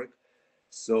won't work.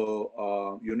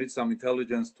 So you need some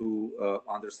intelligence to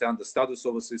understand the status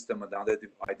of a system and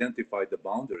identify the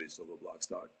boundaries of a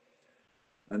Blackstart.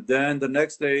 And then the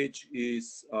next stage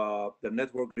is the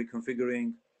network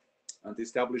reconfiguring and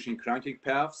establishing cranking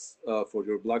paths for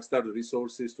your Blackstart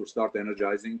resources to start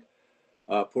energizing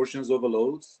portions of the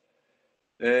loads.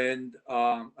 And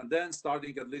then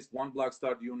starting at least one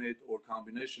Blackstart unit or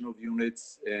combination of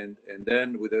units, and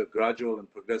then with a gradual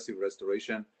and progressive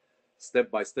restoration,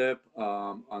 step by step,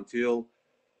 until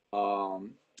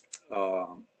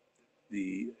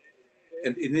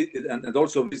and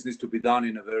also this needs to be done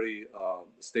in a very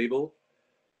stable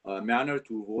manner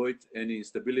to avoid any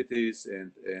instabilities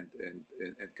and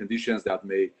conditions that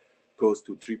may cause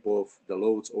to trip off the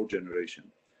loads or generation.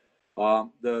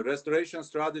 The restoration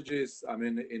strategies, I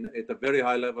mean, at a very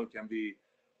high level, can be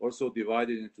also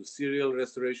divided into serial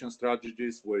restoration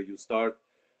strategies where you start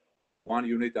one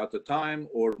unit at a time,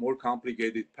 or more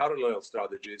complicated parallel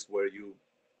strategies where you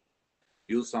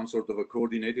use some sort of a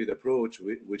coordinated approach,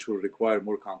 which will require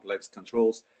more complex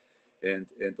controls and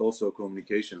also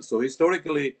communication. So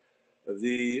historically,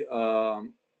 the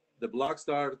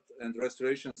Blackstart and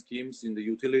restoration schemes in the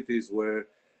utilities were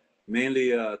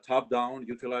mainly top-down,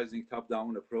 utilizing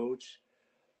top-down approach.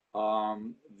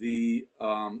 In the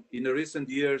recent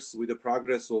years, with the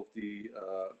progress of the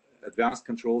advanced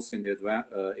controls in the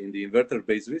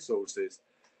inverter-based resources,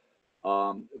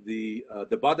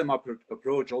 the bottom-up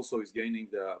approach also is gaining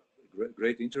the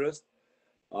great interest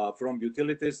from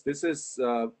utilities. This is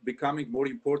becoming more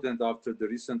important after the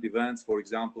recent events. For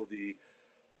example, the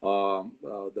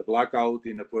blackout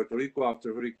in Puerto Rico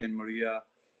after Hurricane Maria,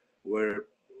 where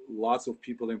lots of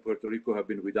people in Puerto Rico have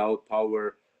been without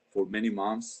power for many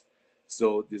months.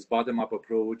 So this bottom-up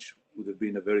approach would have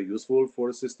been very useful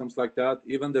for systems like that.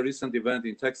 Even the recent event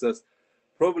in Texas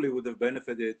probably would have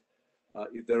benefited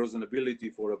if there was an ability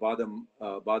for a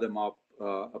bottom-up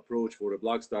approach for a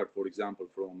Blackstart, for example,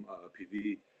 from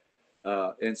PV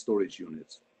and storage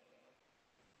units.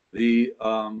 The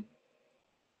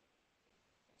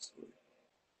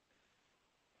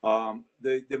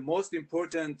most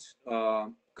important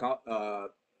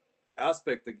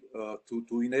aspect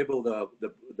to enable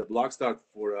the Blackstart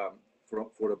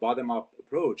for a bottom-up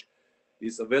approach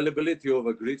is availability of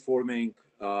a grid-forming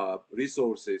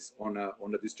resources on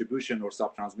a distribution or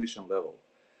sub-transmission level.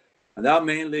 And that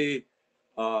mainly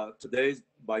today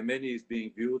by many is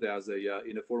being viewed as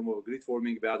in a form of a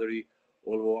grid-forming battery,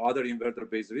 although other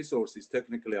inverter-based resources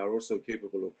technically are also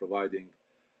capable of providing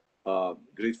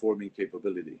grid-forming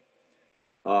capability.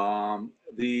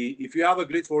 If you have a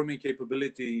grid-forming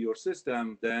capability in your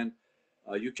system, then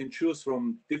you can choose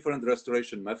from different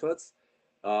restoration methods,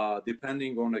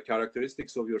 depending on the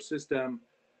characteristics of your system,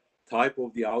 type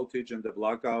of the outage and the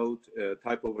blackout,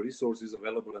 type of resources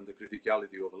available, and the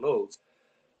criticality of the loads.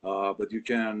 But you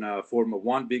can form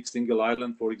one big single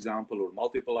island, for example, or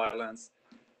multiple islands.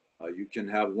 You can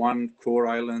have one core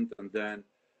island and then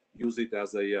use it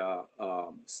as a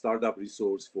startup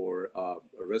resource for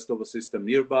the rest of the system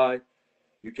nearby.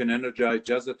 You can energize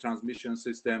just a transmission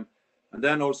system. And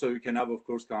then also you can have, of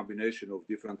course, combination of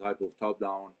different type of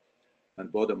top-down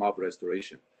and bottom-up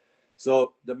restoration.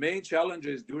 So the main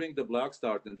challenges during the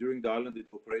Blackstart and during the islanded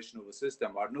operation of a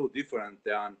system are no different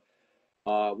than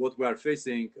what we are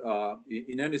facing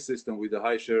in any system with the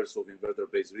high shares of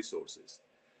inverter-based resources.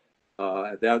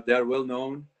 They're well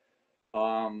known.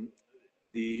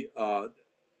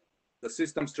 The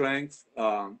system strength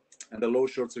and the low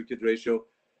short circuit ratio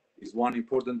is one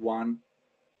important one.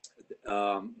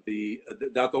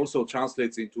 That also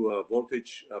translates into a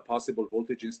voltage, possible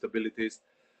voltage instabilities.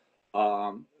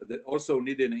 Also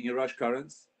needing inrush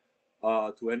currents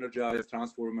to energize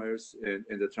transformers and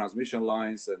the transmission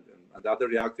lines and other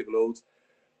reactive loads,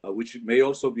 which may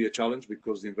also be a challenge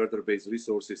because inverter-based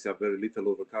resources have very little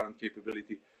overcurrent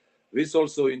capability. This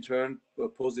also in turn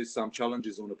poses some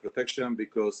challenges on the protection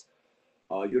because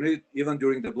you need, even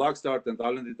during the Blackstart and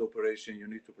islanded operation, you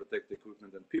need to protect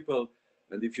equipment and people.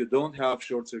 And if you don't have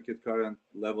short circuit current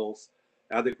levels,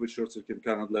 adequate short circuit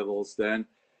current levels, then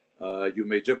you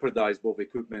may jeopardize both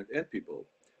equipment and people.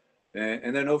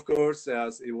 And then, of course,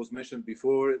 as it was mentioned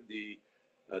before, the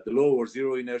low or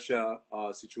zero inertia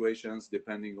situations,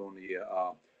 depending on the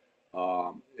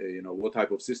what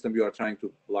type of system you are trying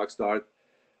to Blackstart.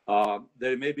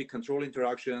 There may be control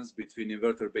interactions between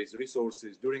inverter-based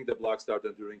resources during the Blackstart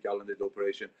and during islanded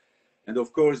operation. And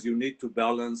of course, you need to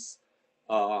balance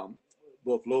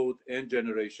both load and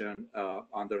generation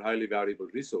under highly variable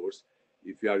resource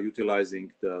if you are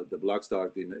utilizing the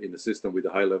Blackstart in a system with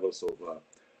high levels of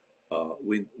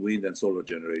wind and solar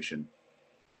generation.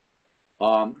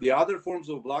 The other forms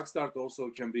of Blackstart also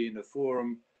can be in a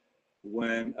form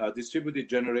when distributed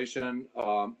generation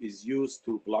is used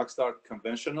to Blackstart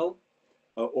conventional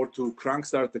or to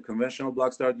crankstart the conventional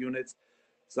Blackstart units.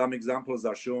 Some examples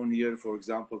are shown here. For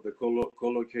example, the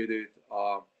co-located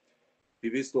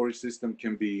PV storage system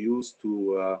can be used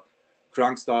to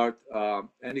crankstart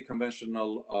any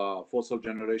conventional fossil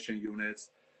generation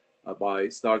units by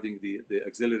starting the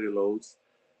auxiliary loads.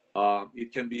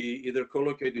 It can be either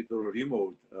co-located or a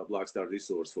remote Blackstart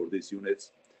resource for these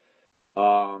units.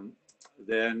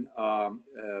 Then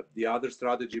the other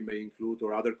strategy may include,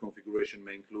 or other configuration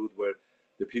may include, where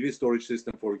the PV storage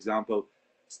system, for example,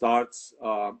 starts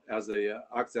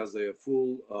acts as a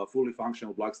fully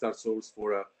functional Blackstart source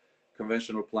for a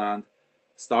conventional plant,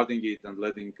 starting it and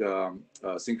letting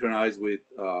synchronize with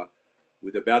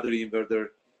a battery inverter,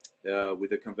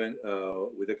 with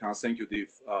a consecutive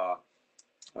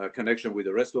connection with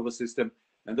the rest of the system.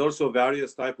 And also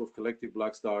various type of collective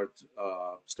Blackstart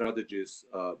strategies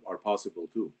are possible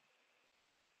too.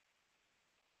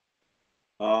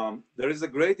 There is a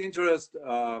great interest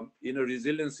in a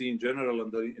resiliency in general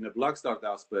and in a Blackstart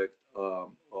aspect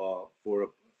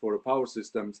for power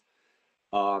systems,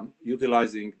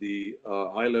 utilizing the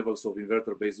high levels of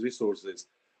inverter-based resources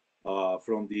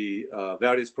from the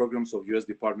various programs of U.S.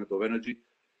 Department of Energy.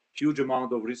 Huge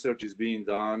amount of research is being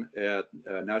done at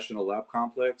National Lab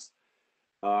Complex.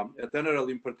 At NREL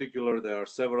in particular, there are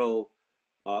several,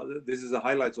 this is the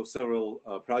highlights of several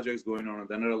projects going on at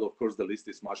NREL. Of course, the list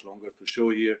is much longer to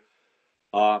show here.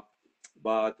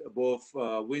 But both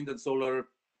wind and solar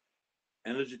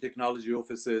energy technology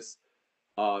offices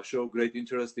show great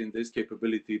interest in this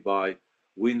capability by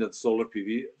wind and solar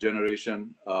PV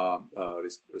generation,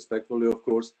 respectively, of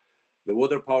course. The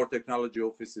Water Power Technology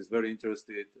Office is very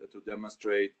interested to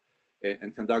demonstrate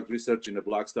and conduct research in the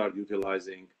Blackstart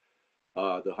utilizing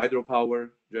the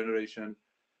hydropower generation.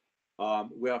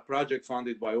 We have a project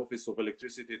funded by Office of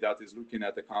Electricity that is looking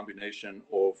at the combination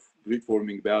of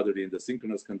grid-forming battery and the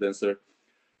synchronous condenser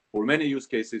for many use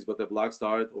cases, but the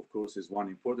Blackstart, of course, is one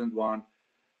important one.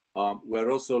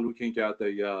 We're also looking at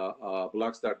the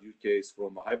Blackstart use case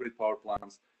from hybrid power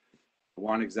plants.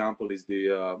 One example is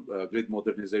the Grid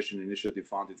Modernization Initiative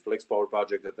funded Flex Power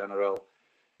project at NREL.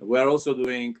 We're also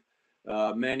doing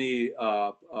many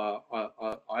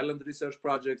island research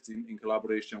projects in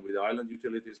collaboration with island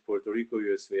utilities, Puerto Rico,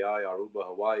 USVI, Aruba,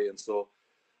 Hawaii, and so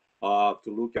to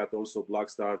look at also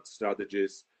Blackstart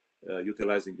strategies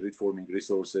utilizing grid-forming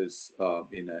resources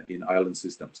in island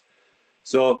systems.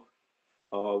 So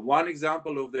one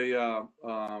example of the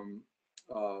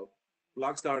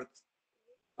Blackstart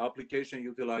application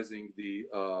utilizing the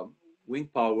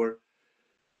wind power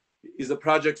is a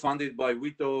project funded by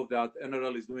WITO that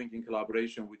NREL is doing in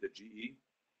collaboration with the GE,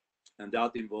 and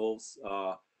that involves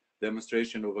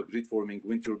demonstration of a grid-forming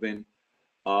wind turbine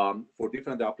for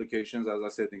different applications, as I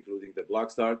said, including the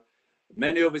Blackstart.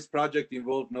 Many of its projects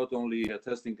involve not only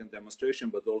testing and demonstration,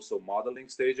 but also modeling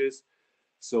stages.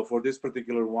 So for this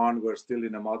particular one, we're still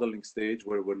in a modeling stage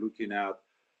where we're looking at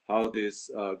how these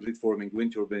grid-forming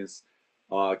wind turbines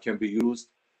can be used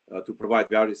to provide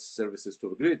various services to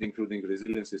the grid, including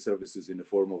resiliency services in the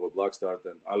form of a Blackstart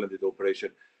and islanded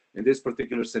operation. In this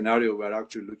particular scenario, we're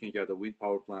actually looking at a wind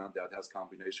power plant that has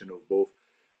combination of both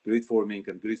grid-forming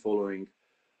and grid-following,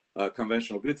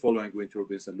 conventional grid-following wind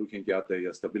turbines, and looking at the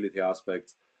stability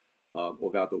aspects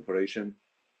of that operation.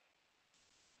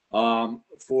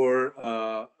 For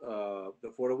a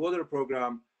water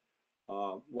program,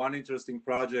 one interesting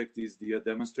project is the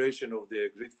demonstration of the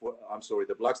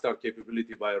the Blackstart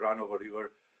capability by a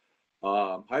run-over-river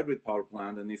hybrid power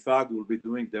plant. And in fact, we'll be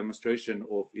doing demonstration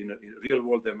in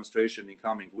real-world demonstration in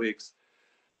coming weeks.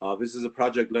 This is a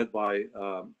project led by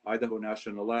Idaho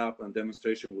National Lab, and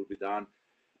demonstration will be done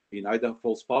in Idaho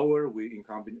Falls Power.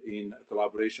 In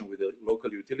collaboration with a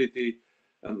local utility,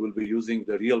 and we'll be using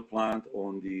the real plant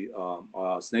on the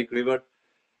Snake River.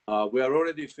 We are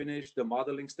already finished the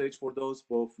modeling stage for those,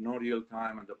 both non-real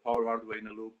time and the power hardware in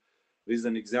a loop. This is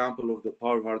an example of the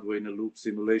power hardware in a loop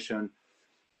simulation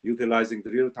utilizing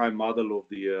the real-time model of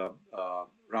the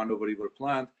run-over-river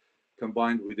plant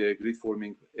combined with the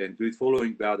grid-forming and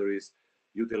grid-following batteries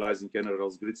utilizing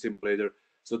NREL's grid simulator.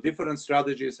 So different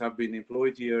strategies have been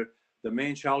employed here. The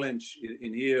main challenge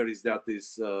in here is that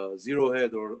these zero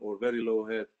head or very low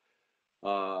head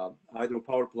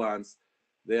hydropower plants,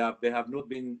 they have not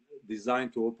been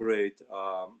designed to operate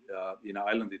in an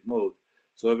islanded mode.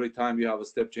 So every time you have a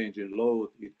step change in load,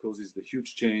 it causes the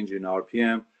huge change in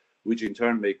RPM, which in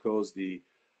turn may cause the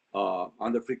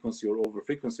under frequency or over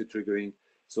frequency triggering.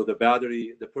 So the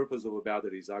purpose of a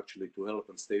battery is actually to help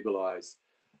and stabilize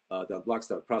that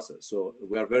Blackstart process. So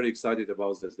we are very excited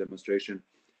about this demonstration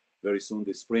very soon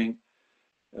this spring.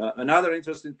 Another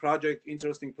interesting project,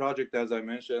 as I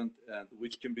mentioned, and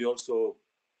which can be also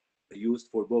used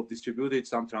for both distributed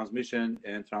some transmission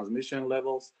and transmission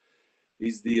levels,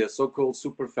 is the so-called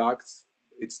SuperFACTS.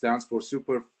 It stands for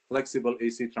Super Flexible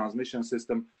AC Transmission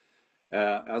System.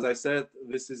 As I said,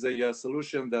 this is a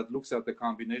solution that looks at the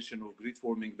combination of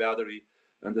grid-forming battery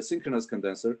and the synchronous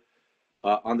condenser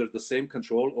under the same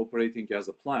control, operating as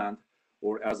a plant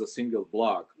or as a single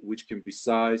block, which can be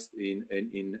sized in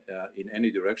any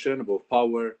direction, both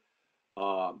power,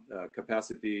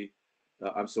 capacity,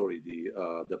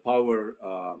 the power,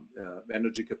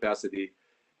 energy capacity,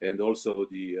 and also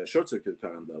the short circuit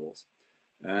current levels.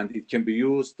 And it can be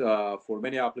used for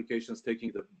many applications,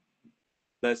 taking the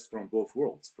best from both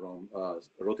worlds, from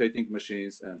rotating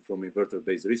machines and from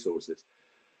inverter-based resources.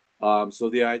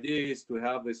 So the idea is to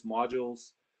have these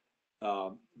modules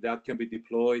that can be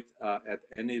deployed at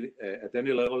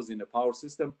any levels in the power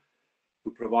system to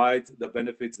provide the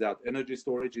benefits that energy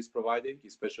storage is providing,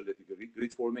 especially the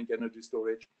grid-forming energy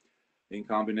storage, in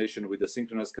combination with the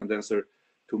synchronous condenser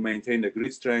to maintain the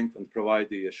grid strength and provide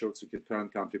the short-circuit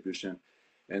current contribution,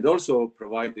 and also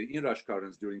provide the inrush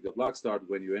currents during the Blackstart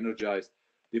when you energize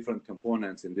different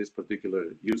components in this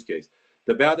particular use case.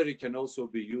 The battery can also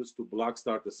be used to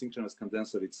Blackstart the synchronous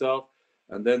condenser itself,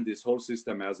 and then this whole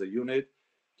system as a unit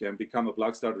can become a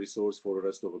Blackstart resource for the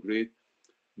rest of the grid.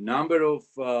 Number of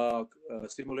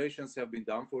simulations have been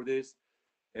done for this,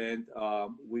 and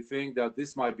we think that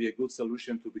this might be a good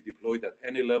solution to be deployed at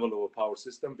any level of a power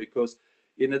system, because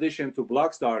in addition to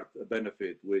Blackstart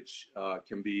benefit, which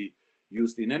can be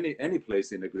used in any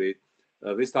place in the grid,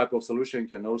 this type of solution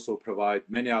can also provide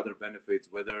many other benefits,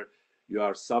 whether you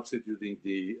are substituting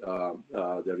the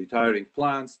retiring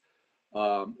plants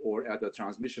or at the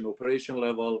transmission operation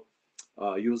level,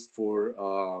 used for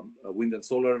wind and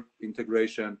solar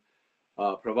integration,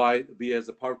 be as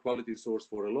a power quality source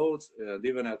for the loads, and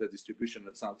even at the distribution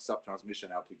and some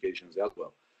sub-transmission applications as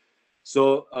well.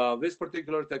 So this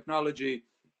particular technology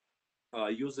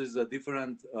uses a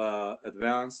different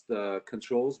advanced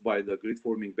controls by the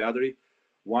grid-forming battery.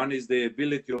 One is the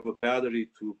ability of a battery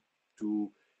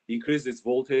to increase its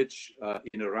voltage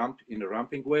in a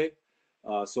ramping way.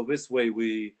 So this way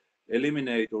we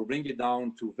eliminate or bring it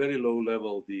down to very low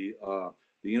level the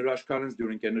inrush currents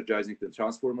during energizing the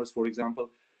transformers, for example.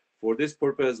 For this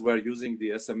purpose, we're using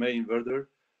the SMA inverter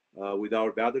with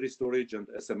our battery storage, and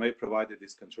SMA provided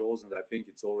these controls, and I think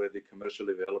it's already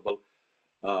commercially available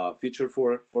feature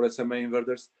for SMA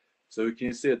inverters. So you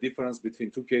can see a difference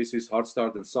between two cases, hard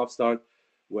start and soft start.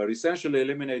 We're essentially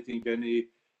eliminating any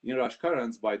inrush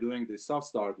currents by doing the soft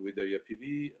start with the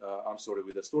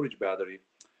with the storage battery.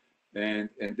 And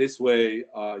this way,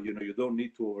 you don't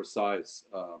need to oversize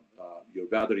your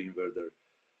battery inverter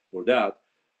for that.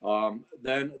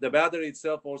 Then the battery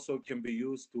itself also can be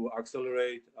used to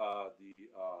accelerate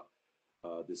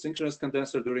the synchronous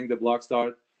condenser during the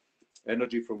Blackstart.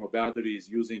 Energy from a battery is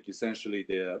using essentially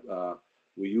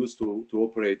we use to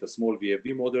operate a small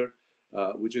VFD motor,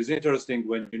 which is interesting.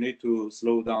 When you need to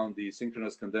slow down the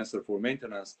synchronous condenser for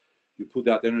maintenance, you put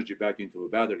that energy back into a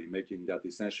battery, making that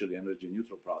essentially energy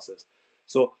neutral process.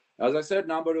 So as I said,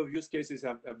 number of use cases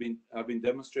have been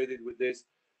demonstrated with this.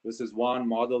 This is one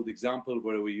modeled example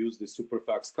where we use the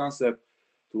SuperFACTS concept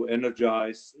to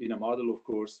energize, in a model, of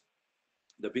course,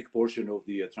 the big portion of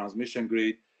the transmission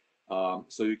grid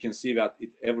So you can see that at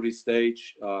every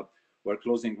stage, we're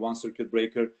closing one circuit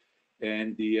breaker.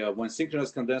 And when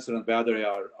synchronous condenser and battery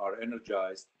are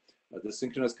energized, the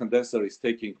synchronous condenser is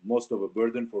taking most of the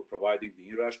burden for providing the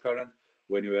inrush current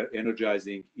when you are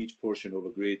energizing each portion of a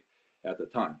grid at a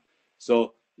time.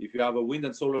 So if you have a wind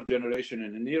and solar generation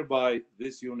in a nearby,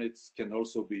 these units can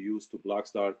also be used to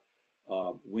Blackstart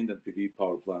wind and PV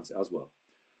power plants as well.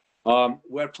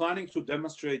 We're planning to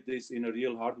demonstrate this in a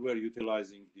real hardware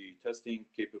utilizing the testing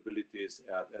capabilities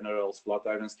at NREL's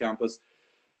Flatirons campus.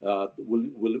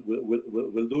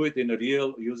 We'll do it in a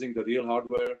real, using the real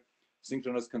hardware,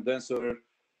 synchronous condenser,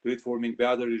 grid-forming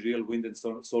battery, real wind and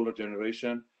solar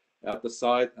generation at the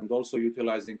site, and also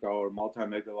utilizing our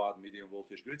multi-megawatt medium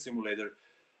voltage grid simulator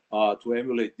to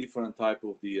emulate different type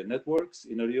of the networks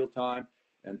in a real time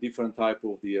and different type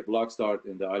of the Blackstart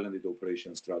and the islanded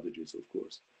operation strategies, of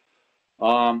course.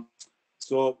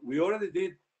 So we already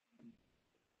did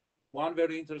one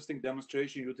very interesting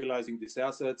demonstration utilizing these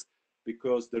assets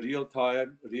because the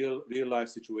real life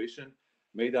situation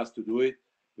made us to do it.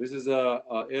 This is a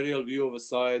aerial view of a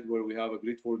site where we have a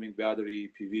grid forming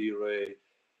battery, PV array,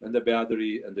 and the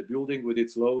battery and the building with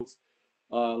its loads.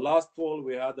 Last fall,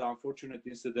 we had an unfortunate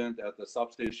incident at the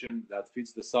substation that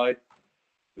feeds the site.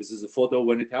 This is a photo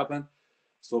when it happened.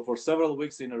 So for several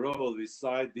weeks in a row, this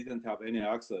site didn't have any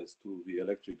access to the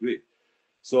electric grid.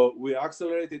 So we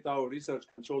accelerated our research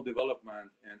control development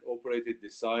and operated the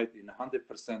site in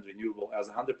 100% renewable, as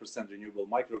a 100% renewable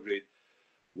microgrid,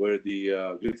 where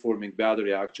the grid forming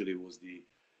battery actually was the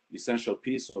essential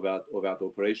piece of that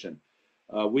operation.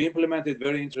 We implemented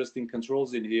very interesting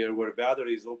controls in here where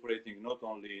battery is operating not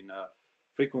only in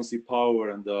frequency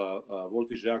power and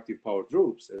voltage reactive power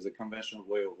groups as a conventional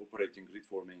way of operating grid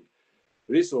forming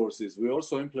resources. We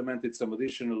also implemented some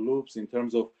additional loops in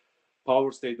terms of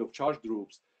power state of charge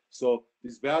groups. So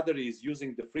this battery is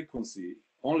using the frequency,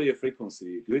 only a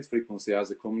frequency, grid frequency,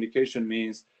 as a communication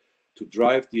means to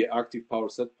drive the active power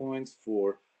set points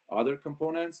for other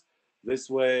components. This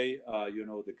way,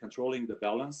 the controlling the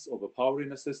balance of a power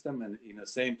in a system and in the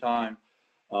same time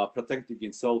protecting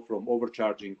itself from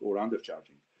overcharging or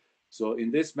undercharging. So in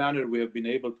this manner, we have been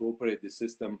able to operate the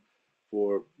system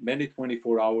for many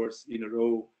 24 hours in a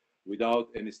row without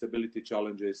any stability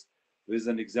challenges. This is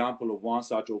an example of one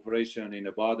such operation in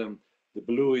the bottom. The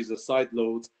blue is the site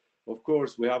loads. Of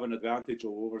course, we have an advantage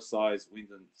of oversized wind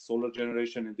and solar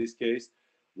generation in this case,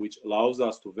 which allows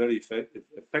us to very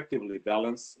effectively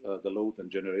balance the load and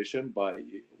generation by,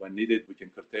 when needed, we can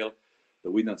curtail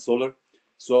the wind and solar.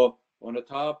 So on the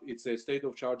top, it's a state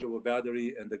of charge of a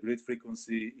battery and the grid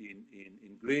frequency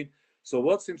in green. So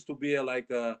what seems to be like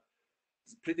a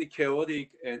pretty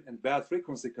chaotic and bad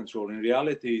frequency control in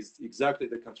reality is exactly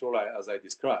the control as I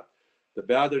described. The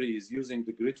battery is using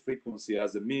the grid frequency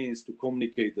as a means to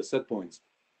communicate the set points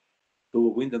to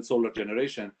wind and solar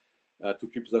generation to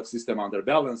keep the system under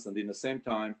balance and in the same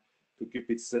time to keep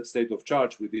its state of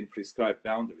charge within prescribed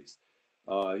boundaries.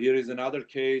 Here is another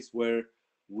case where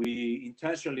we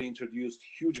intentionally introduced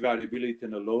huge variability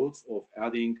in the loads of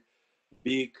adding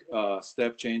big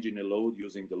step change in a load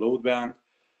using the load bank.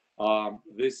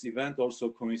 This event also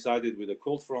coincided with a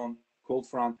cold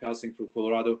front passing through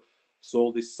Colorado.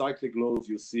 So this cyclic loads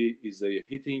you see is a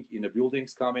heating in the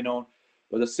buildings coming on,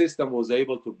 but the system was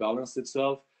able to balance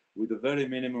itself with a very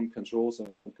minimum controls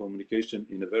and communication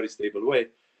in a very stable way,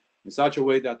 in such a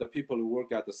way that the people who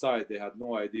work at the site, they had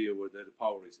no idea where the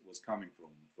power was coming from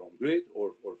grid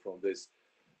or from this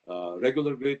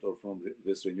regular grid or from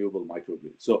this renewable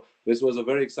microgrid. So this was a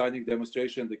very exciting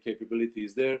demonstration. The capability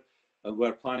is there, and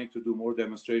we're planning to do more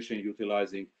demonstration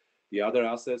utilizing the other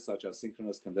assets such as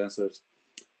synchronous condensers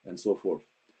and so forth.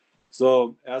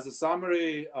 So as a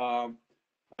summary,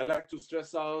 I'd like to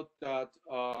stress out that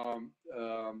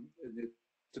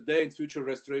today and future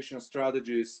restoration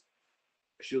strategies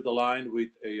should align with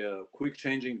a quick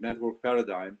changing network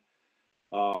paradigm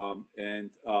and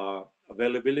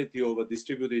availability of a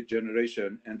distributed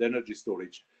generation and energy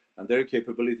storage, and their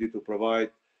capability to provide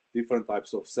different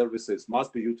types of services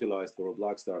must be utilized for a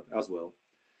Blackstart as well.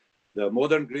 The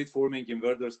modern grid forming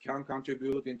inverters can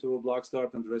contribute into a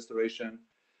Blackstart and restoration.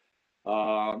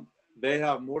 They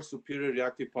have more superior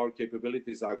reactive power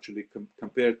capabilities actually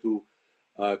compared to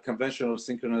conventional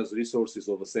synchronous resources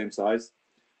of the same size.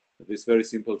 This very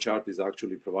simple chart is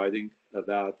actually providing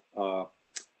that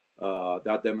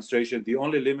demonstration. The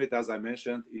only limit, as I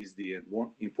mentioned, is the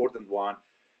one important one,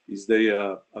 is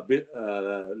the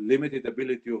limited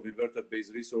ability of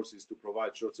inverter-based resources to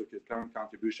provide short-circuit current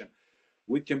contribution,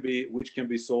 which can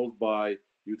be solved by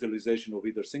utilization of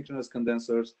either synchronous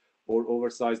condensers or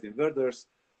oversized inverters,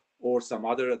 or some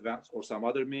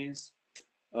other means.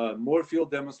 more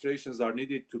field demonstrations are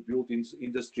needed to build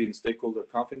industry and stakeholder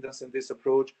confidence in this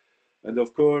approach. And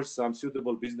of course, some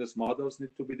suitable business models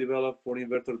need to be developed for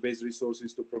inverter-based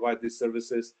resources to provide these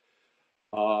services,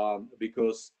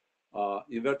 because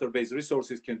inverter-based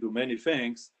resources can do many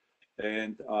things,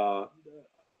 and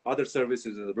other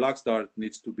services in the Blackstart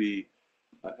needs to be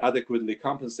adequately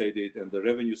compensated, and the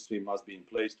revenue stream must be in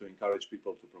place to encourage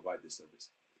people to provide this service.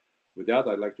 With that,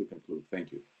 I'd like to conclude.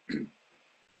 Thank you.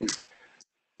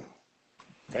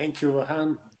 Thank you,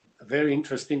 Vahan. A very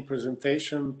interesting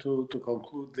presentation to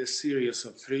conclude this series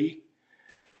of three.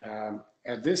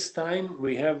 At this time,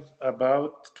 we have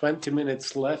about 20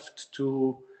 minutes left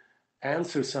to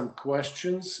answer some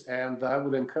questions, and I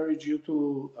would encourage you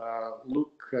to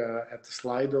look at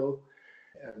slido.com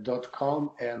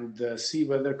and see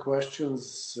whether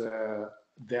questions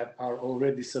that are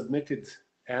already submitted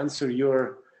answer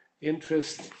your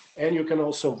interest, and you can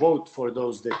also vote for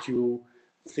those that you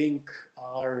think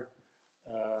are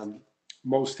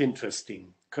most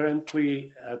interesting.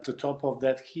 Currently, at the top of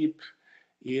that heap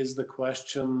is the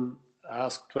question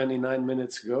asked 29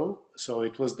 minutes ago. So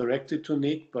it was directed to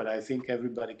Nick, but I think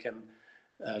everybody can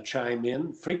chime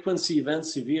in. Frequency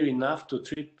events severe enough to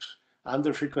trip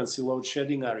under frequency load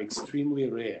shedding are extremely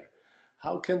rare.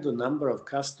 How can the number of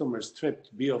customers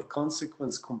tripped be of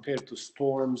consequence compared to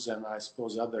storms and I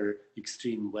suppose other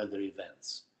extreme weather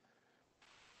events?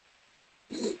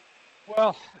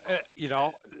 Well, you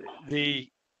know, the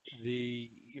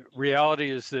reality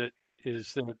is that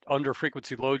under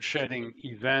frequency load shedding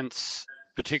events,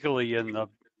 particularly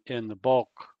in the bulk,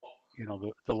 you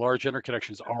know, the large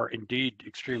interconnections are indeed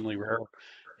extremely rare.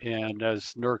 And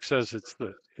as Nurk says,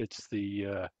 it's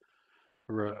the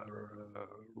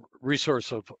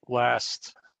resource of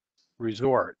last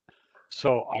resort.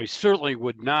 So I certainly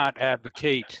would not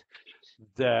advocate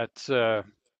that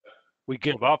we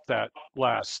give up that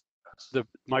last.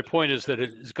 My point is that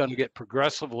it is going to get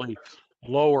progressively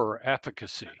lower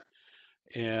efficacy.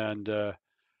 And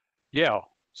yeah,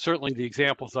 certainly the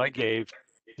examples I gave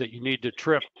that you need to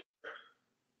trip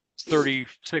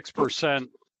 36%,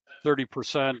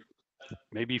 30%,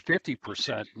 maybe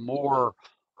 50% more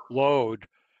load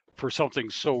for something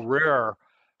so rare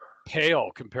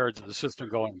pale compared to the system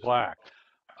going black.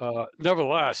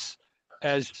 Nevertheless,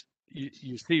 as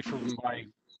you see from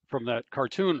that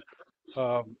cartoon,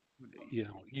 you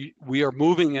know, we are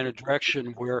moving in a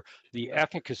direction where the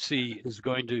efficacy is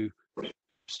going to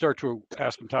start to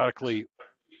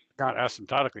not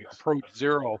asymptotically approach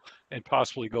zero and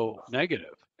possibly go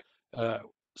negative.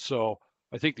 So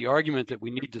I think the argument that we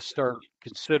need to start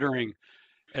considering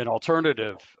an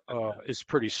alternative is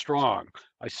pretty strong.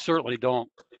 I certainly don't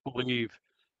believe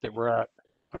that we're at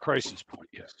a crisis point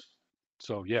yet.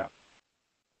 So yeah.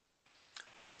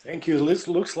 Thank you. This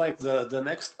looks like the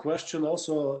next question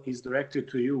also is directed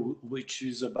to you, which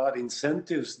is about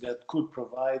incentives that could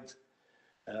provide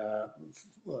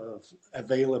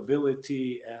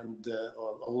availability and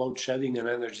load shedding and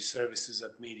energy services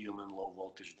at medium and low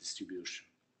voltage distribution.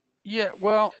 Yeah,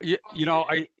 well, you know,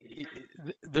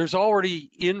 there's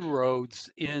already inroads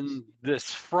in this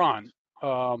front,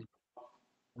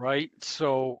 right?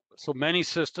 So many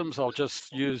systems, I'll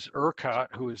just use ERCOT,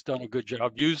 who has done a good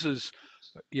job, uses,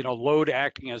 you know, load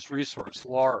acting as resource,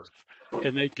 LARV,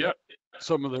 and they get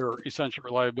some of their essential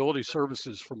reliability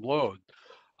services from load.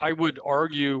 I would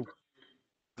argue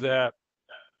that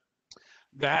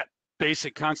that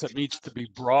basic concept needs to be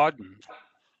broadened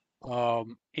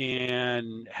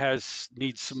and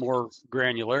needs some more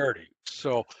granularity.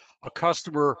 So a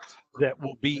customer that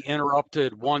will be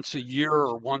interrupted once a year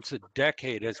or once a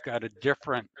decade has got a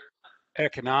different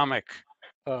economic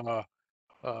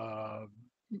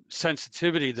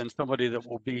sensitivity than somebody that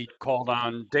will be called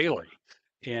on daily.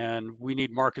 And we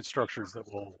need market structures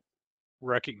that will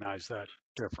recognize that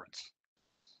difference.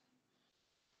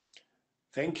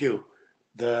 Thank you.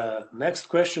 The next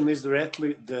question is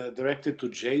directed to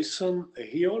Jason.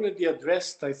 He already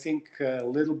addressed, I think, a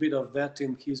little bit of that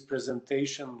in his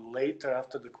presentation later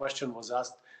after the question was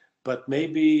asked, but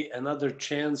maybe another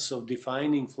chance of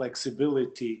defining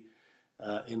flexibility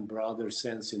in broader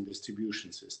sense in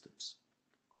distribution systems.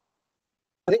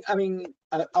 I mean,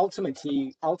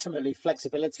 ultimately,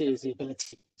 flexibility is the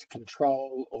ability to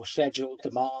control or schedule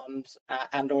demand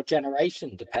and or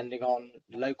generation depending on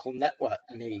local network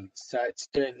needs. So it's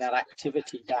doing that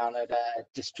activity down at a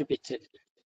distributed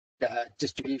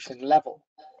distribution level.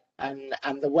 And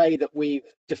the way that we've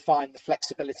defined the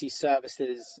flexibility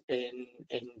services in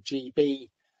GB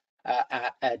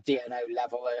at a DNO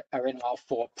level are in our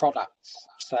 4 products.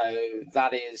 So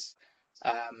that is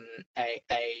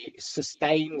a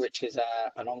sustain, which is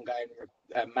an ongoing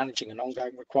managing an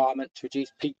ongoing requirement to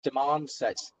reduce peak demand. So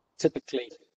it's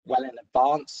typically well in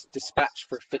advance, dispatch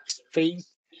for a fixed fee.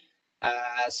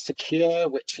 Secure,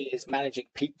 which is managing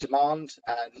peak demand,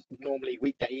 normally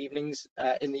weekday evenings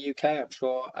in the UK. I'm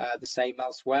sure the same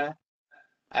elsewhere.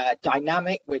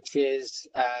 Dynamic, which is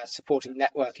supporting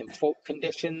network in fault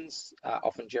conditions,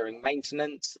 often during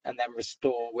maintenance, and then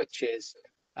restore, which is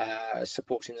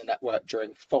supporting the network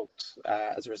during fault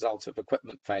as a result of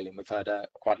equipment failing. We've heard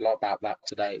quite a lot about that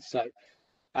today. So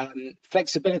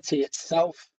flexibility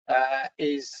itself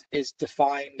is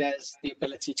defined as the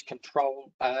ability to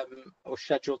control or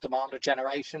schedule demand or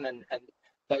generation, and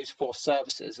those four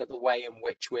services are the way in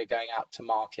which we're going out to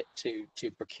market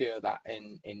to procure that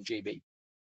in GB.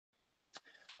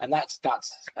 And that's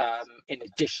in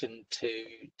addition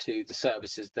to the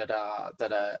services that are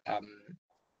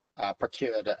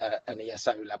procured at an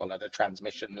ESO level, at a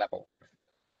transmission level.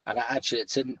 And actually,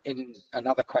 it's in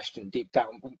another question deep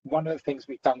down. One of the things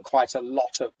we've done quite a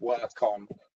lot of work on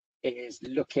is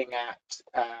looking at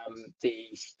the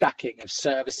stacking of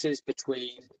services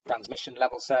between transmission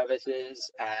level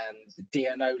services and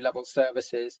DNO level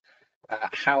services,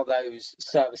 how those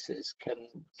services can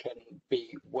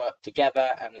be worked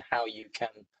together, and how you can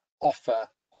offer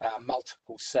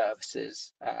multiple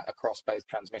services across both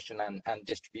transmission and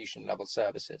distribution level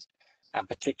services. And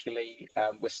particularly,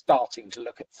 we're starting to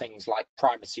look at things like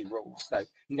primacy rules. So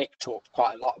Nick talked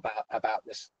quite a lot about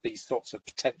these sorts of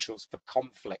potentials for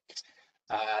conflict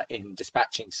in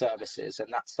dispatching services,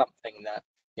 and that's something that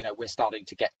we're starting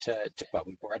to get to. Well,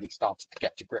 we've already started to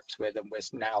get to grips with, and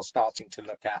we're now starting to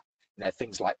look at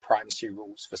things like primacy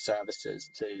rules for services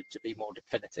to be more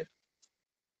definitive.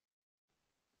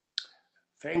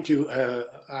 Thank you.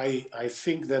 I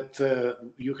think that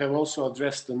you have also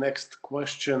addressed the next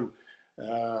question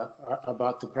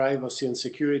about the privacy and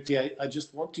security. I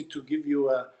just wanted to give you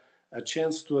a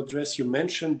chance to address, you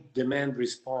mentioned demand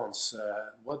response.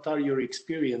 What are your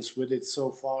experience with it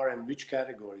so far, and which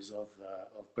categories of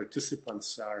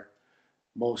participants are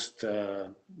most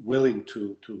willing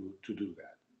to do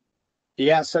that?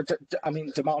 Yeah, so I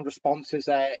mean, demand response is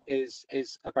a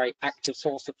very active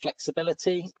source of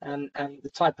flexibility, and the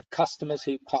type of customers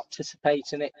who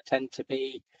participate in it tend to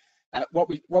be what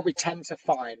we tend to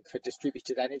find for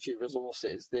distributed energy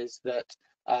resources is that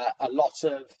a lot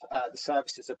of the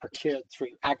services are procured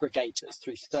through aggregators,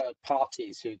 through third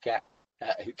parties who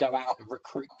go out and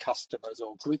recruit customers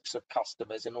or groups of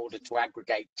customers in order to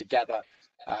aggregate together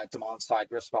demand side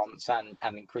response and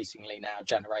increasingly now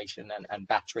generation and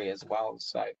battery as well.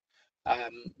 So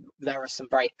there are some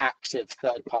very active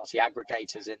third party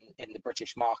aggregators in the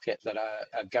British market that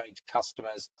are going to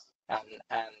customers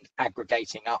and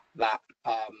aggregating up that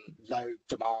low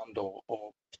demand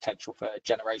or potential for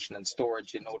generation and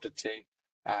storage in order to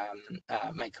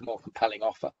make a more compelling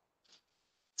offer.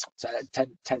 So it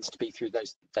tends to be through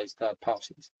those third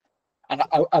parties. And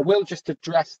I will just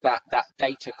address that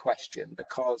data question,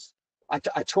 because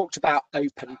I talked about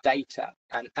open data,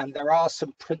 and there are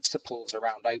some principles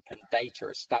around open data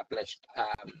established,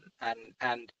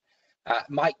 and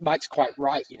Mike's quite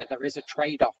right. There is a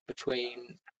trade-off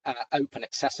between open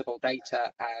accessible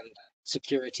data and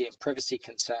security and privacy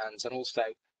concerns, and also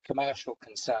commercial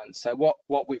concerns. So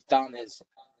what we've done is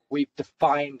we've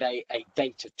defined a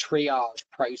data triage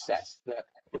process that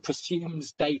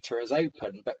presumes data as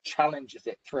open, but challenges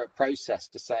it through a process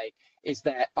to say, is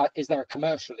there a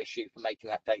commercial issue for making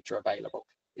that data available?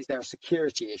 Is there a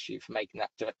security issue for making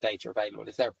that data available?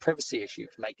 Is there a privacy issue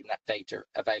for making that data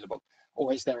available?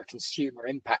 Or is there a consumer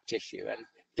impact issue? And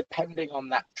depending on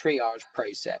that triage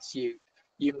process, you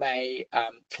may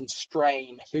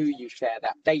constrain who you share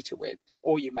that data with,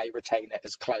 or you may retain it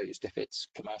as closed if it's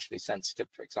commercially sensitive,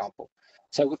 for example.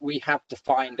 So we have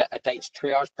defined a data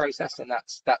triage process, and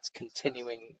that's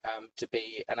continuing to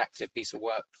be an active piece of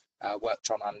work worked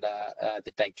on under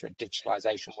the data and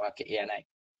digitalization work at ENA.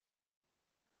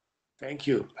 Thank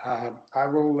you. I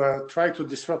will try to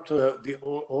disrupt the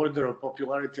order of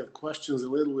popularity of questions a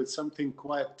little with something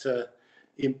quite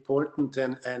important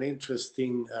and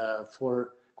interesting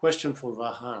question for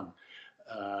Vahan.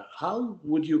 How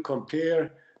would you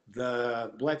compare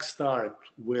the Blackstart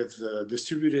with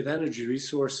distributed energy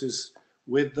resources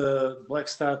with the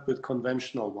Blackstart with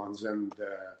conventional ones, and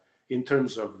in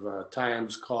terms of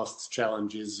times, costs,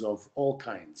 challenges of all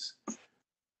kinds?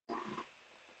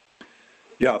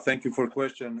 Yeah, thank you for the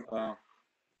question.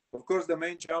 Of course, the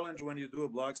main challenge when you do a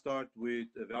Blackstart with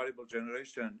a variable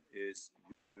generation is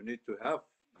you need to have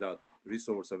that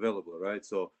resource available, right?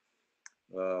 So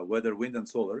whether wind and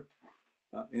solar,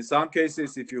 In some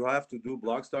cases, if you have to do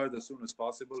Blackstart as soon as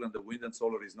possible and the wind and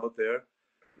solar is not there,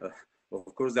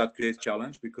 of course that creates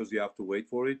challenge because you have to wait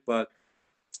for it. But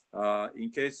in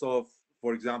case of,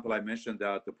 for example, I mentioned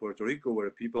that the Puerto Rico, where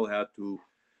people had to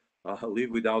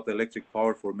live without electric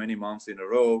power for many months in a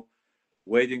row,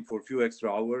 waiting for a few extra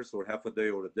hours or half a day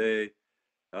or a day,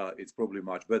 it's probably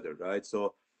much better, right?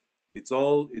 So it's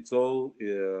all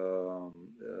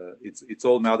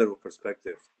matter of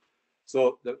perspective.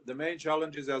 So the main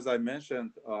challenges, as I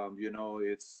mentioned, you know,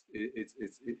 it's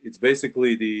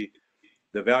basically the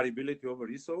variability of a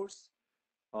resource,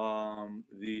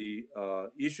 the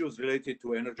issues related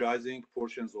to energizing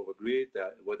portions of a grid,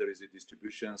 whether it's a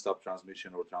distribution,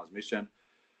 sub-transmission, or transmission,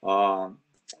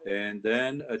 and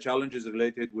then challenges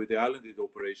related with the islanded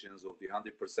operations of the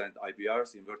 100%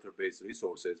 IBRs, inverter-based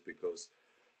resources, because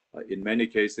in many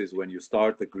cases, when you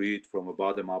start the grid from a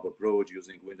bottom-up approach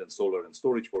using wind and solar and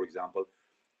storage, for example,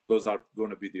 those are going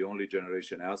to be the only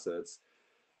generation assets.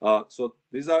 So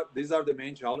these are the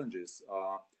main challenges.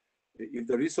 If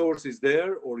the resource is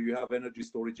there or you have energy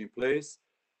storage in place,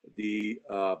 the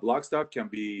Blackstart can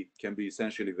be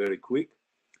essentially very quick.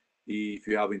 If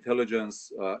you have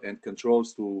intelligence and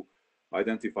controls to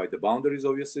identify the boundaries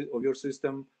of your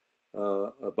system,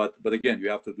 but again, you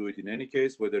have to do it in any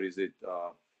case, whether is it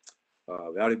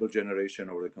variable generation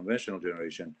or a conventional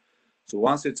generation. So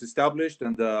once it's established,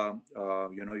 and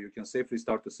you know, you can safely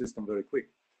start the system very quick.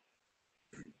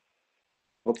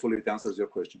 Hopefully, it answers your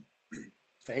question.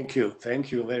 Thank you.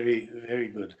 Very, very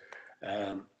good.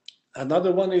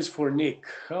 Another one is for Nick.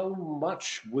 How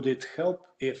much would it help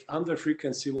if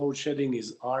under-frequency load shedding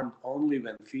is armed only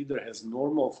when feeder has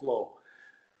normal flow,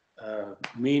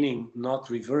 meaning not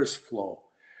reverse flow,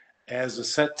 as a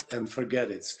set and forget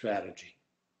it strategy?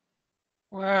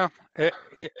 Well,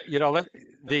 you know, at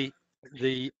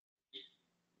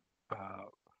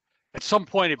some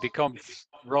point it becomes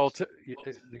relative. You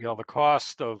know, the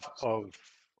cost of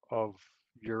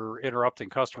your interrupting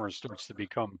customers starts to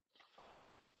become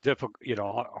difficult. You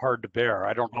know, hard to bear.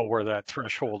 I don't know where that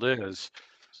threshold is.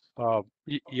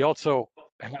 You also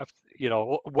have, you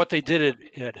know, what they did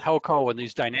at Helco and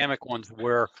these dynamic ones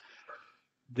where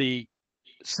the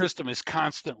system is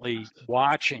constantly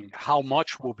watching how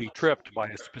much will be tripped by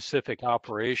a specific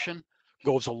operation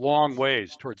goes a long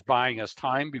ways towards buying us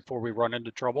time before we run into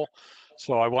trouble.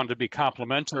 So I wanted to be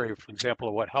complimentary, for example,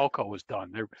 of what Helco has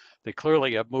done. They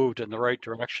clearly have moved in the right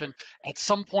direction. At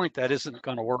some point, that isn't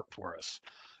going to work for us.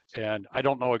 And I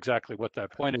don't know exactly what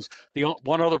that point is. The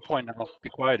one other point, and I'll be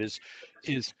quiet, is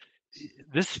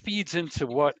this feeds into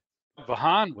what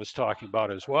Vahan was talking about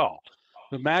as well.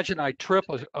 Imagine I trip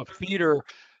a feeder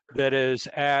that is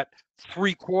at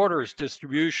 3/4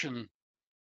 distribution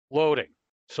loading.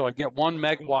 So I get 1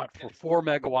 megawatt for 4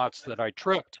 megawatts that I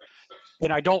tripped.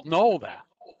 And I don't know that.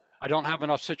 I don't have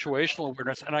enough situational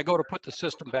awareness. And I go to put the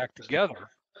system back together.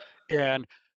 And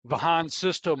Vahan's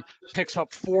system picks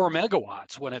up 4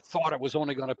 megawatts when it thought it was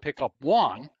only going to pick up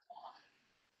 1.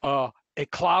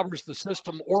 It clobbers the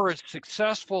system, or it's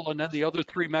successful, and then the other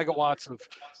 3 megawatts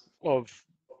of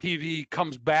PV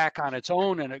comes back on its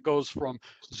own, and it goes from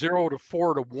 0 to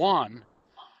 4 to 1.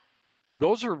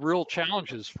 Those are real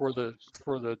challenges for the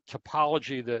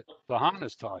topology that Vahan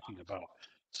is talking about.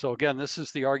 So again, this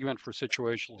is the argument for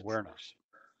situational awareness.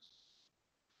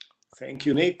 Thank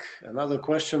you, Nick. Another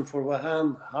question for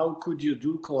Vahan. How could you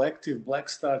do collective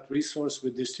Blackstart resource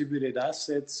with distributed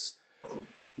assets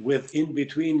with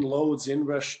in-between loads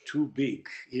inrush too big,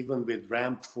 even with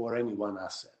ramp for any one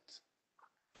asset?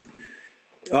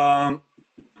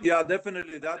 Yeah,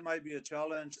 definitely that might be a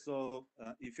challenge. So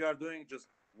if you are doing just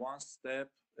one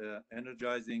step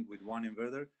energizing with one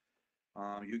inverter,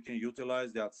 you can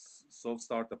utilize that soft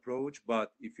start approach.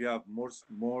 But if you have more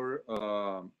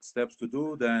steps to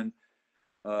do, then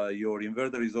your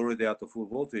inverter is already at the full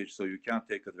voltage, so you can't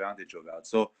take advantage of that.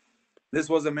 So this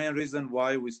was the main reason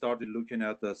why we started looking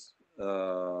at this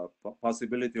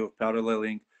possibility of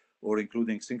paralleling or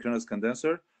including synchronous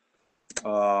condenser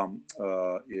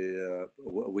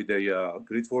with a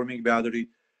grid forming battery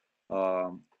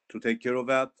to take care of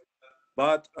that.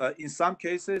 But in some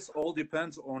cases, all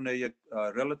depends on a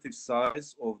relative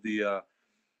size of the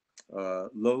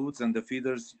loads and the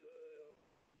feeders,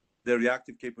 the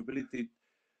reactive capability,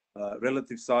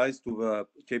 relative size to the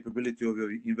capability of your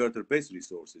inverter-based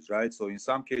resources, right? So in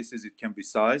some cases, it can be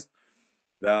sized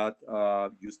that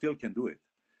you still can do it.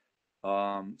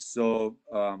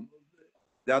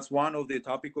 That's one of the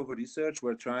topic of research.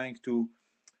 We're trying to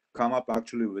come up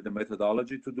actually with a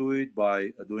methodology to do it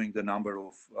by doing the number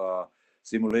of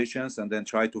simulations and then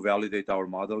try to validate our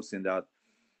models in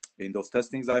in those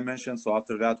testings I mentioned. So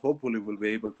after that, hopefully we'll be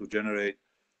able to generate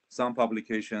some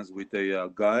publications with a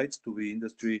guides to the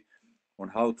industry on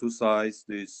how to size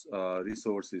these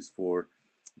resources for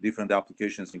different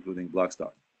applications, including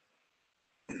Blackstart.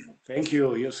 Thank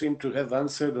you. You seem to have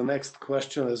answered the next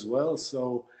question as well.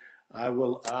 So I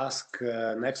will ask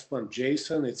next one,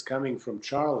 Jason. It's coming from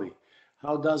Charlie.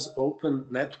 How does open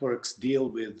networks deal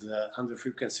with under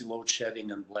frequency load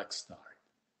shedding and Blackstart?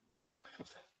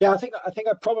 Yeah, I think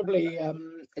I probably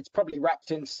it's probably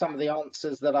wrapped in some of the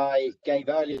answers that I gave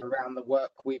earlier around the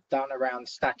work we've done around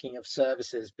stacking of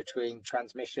services between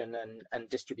transmission and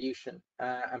distribution,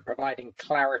 and providing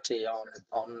clarity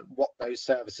on what those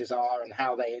services are and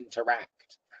how they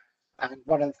interact. And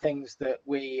one of the things that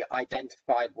we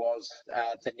identified was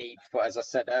the need for, as I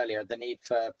said earlier, the need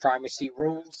for primacy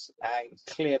rules and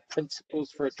clear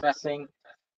principles for addressing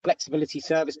flexibility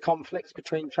service conflicts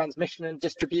between transmission and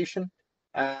distribution.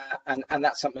 And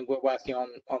that's something we're working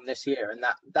on this year, and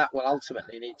that will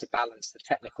ultimately need to balance the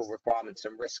technical requirements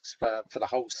and risks for the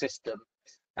whole system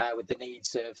with the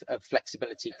needs of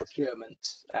flexibility, procurement,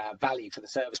 value for the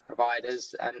service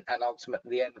providers, and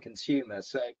ultimately the end consumer.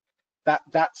 So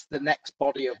that's the next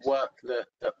body of work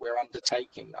that we're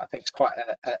undertaking. I think it's quite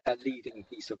a leading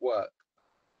piece of work.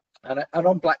 And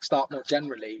on Blackstart more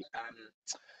generally,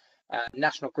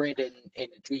 National Grid in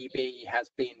GB has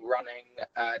been running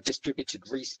a distributed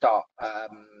restart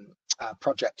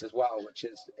project as well, which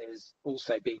is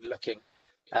also been looking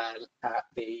at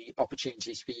the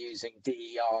opportunities for using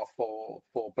DER for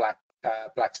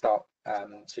Blackstart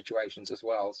situations as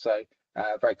well. So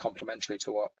very complementary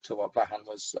to what Vahan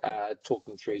was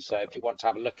talking through. So if you want to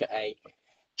have a look at a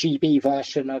GB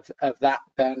version of that,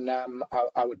 then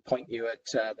I would point you at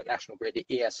the National Grid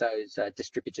ESO's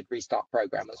distributed restart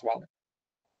program as well.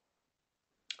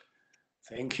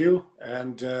 Thank you.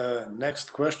 And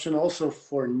next question also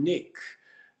for Nick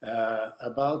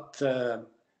about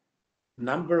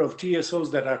number of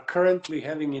TSOs that are currently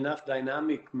having enough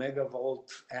dynamic megavolt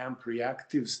amp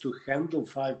reactives to handle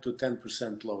 5 to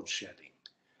 10% load shedding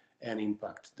and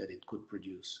impact that it could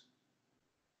produce.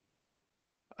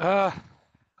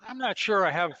 I'm not sure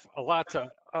I have a lot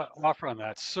to offer on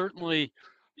that. Certainly,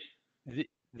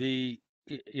 the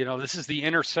this is the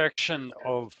intersection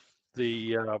of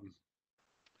the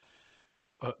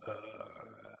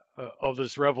of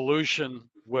this revolution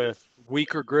with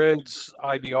weaker grids,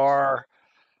 IBR,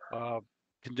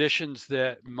 conditions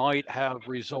that might have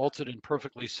resulted in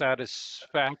perfectly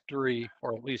satisfactory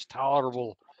or at least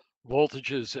tolerable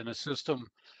voltages in a system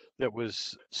that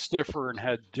was stiffer and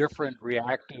had different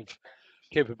reactive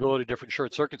capability, different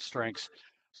short circuit strengths.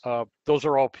 Those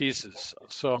are all pieces.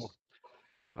 So,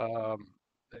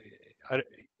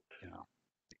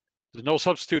 there's no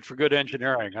substitute for good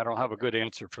engineering. I don't have a good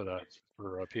answer for that,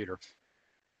 for Peter.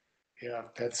 Yeah,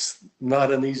 that's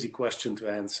not an easy question to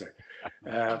answer.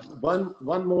 One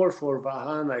more for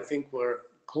Vahan. I think we're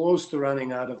close to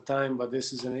running out of time, but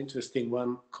this is an interesting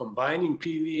one. Combining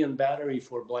PV and battery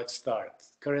for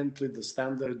Blackstart. Currently, the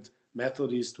standard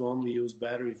method is to only use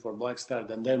battery for Blackstart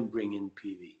and then bring in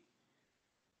PV.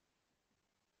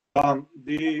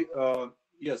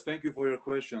 Yes, thank you for your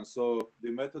question. So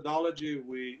the methodology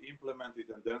we implemented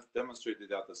and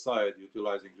demonstrated at the site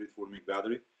utilizing grid-forming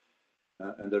battery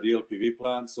and the real PV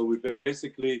plant. So we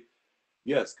basically,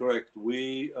 yes, correct.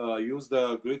 We use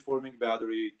the grid-forming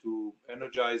battery to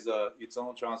energize its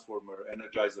own transformer,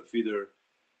 energize a feeder,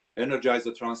 energize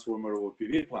a transformer or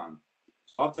PV plant.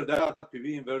 After that,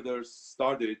 PV inverters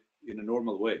started in a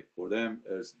normal way. For them,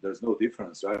 there's no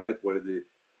difference, right? Whether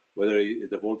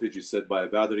the voltage is set by a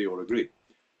battery or a grid.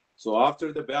 So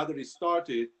after the battery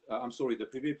started, the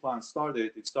PV plant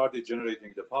started, it started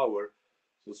generating the power.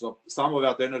 So some of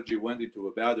that energy went into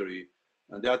a battery.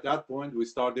 And at that point, we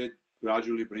started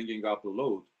gradually bringing up the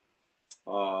load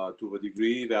to a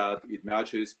degree that it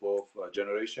matches both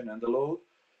generation and the load.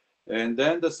 And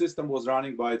then the system was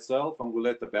running by itself, and we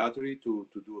let the battery to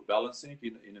do a balancing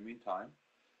in the meantime.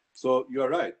 So you're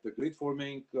right, the grid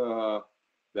forming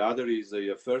battery is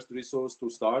a first resource to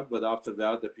start, but after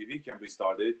that, the PV can be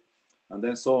started, and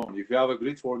then so on. If you have a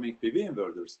grid forming PV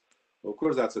inverters, of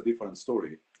course, that's a different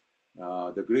story.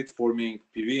 The grid forming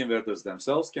PV inverters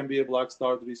themselves can be a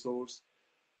Blackstart resource,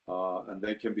 and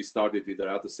they can be started either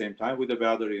at the same time with the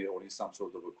battery or in some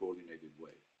sort of a coordinated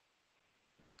way.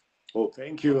 Oh,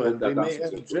 thank you. And we may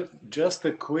have just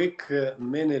a quick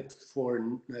minute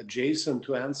for Jason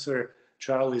to answer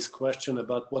Charlie's question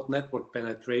about what network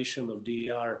penetration of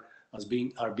DER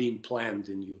are being planned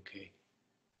in UK.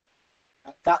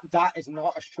 That is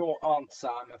not a short answer,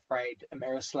 I'm afraid,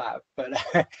 Miroslav. But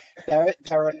there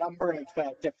are a number of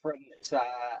different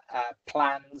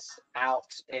plans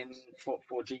out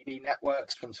for GD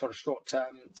networks, from sort of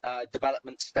short-term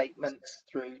development statements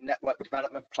through network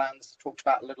development plans talked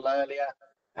about a little earlier,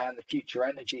 and the future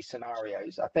energy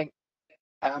scenarios. I think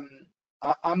I'm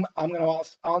going to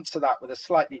answer that with a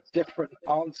slightly different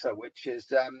answer, which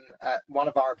is one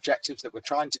of our objectives that we're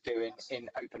trying to do in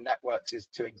open networks is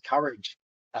to encourage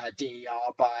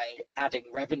DER by adding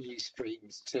revenue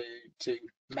streams to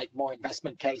make more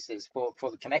investment cases for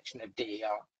the connection of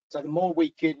DER. So the more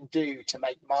we can do to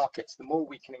make markets, the more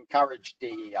we can encourage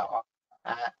DER,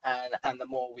 and the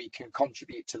more we can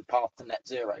contribute to the path to net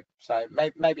zero. So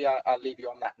maybe I'll leave you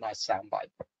on that nice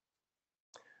soundbite.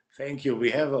 Thank you. We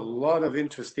have a lot of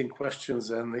interesting questions,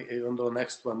 and even though the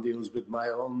next one deals with my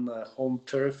own home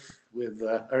turf with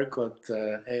ERCOT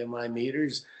AMI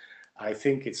meters, I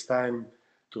think it's time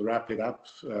to wrap it up.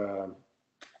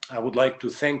 I would like to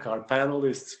thank our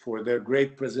panelists for their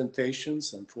great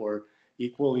presentations and for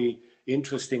equally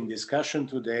interesting discussion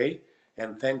today,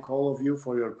 and thank all of you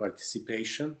for your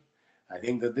participation. I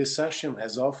think that this session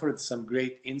has offered some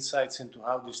great insights into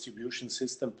how distribution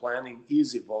system planning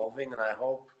is evolving, and I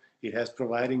hope it has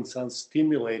provided some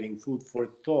stimulating food for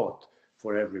thought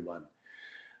for everyone.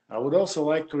 I would also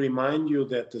like to remind you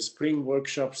that the spring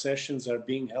workshop sessions are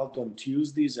being held on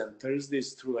Tuesdays and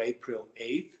Thursdays through April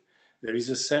 8th. There is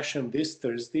a session this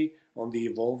Thursday on the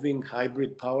evolving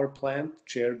hybrid power plant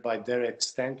chaired by Derek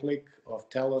Stanklik of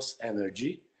Telos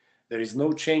Energy. There is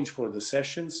no change for the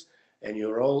sessions, and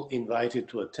you're all invited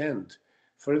to attend.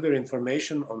 Further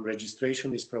information on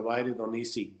registration is provided on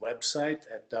ESIG website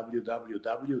at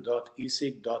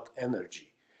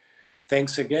www.esig.energy.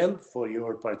 Thanks again for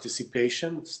your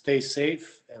participation. Stay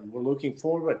safe, and we're looking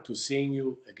forward to seeing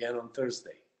you again on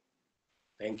Thursday.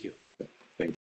 Thank you.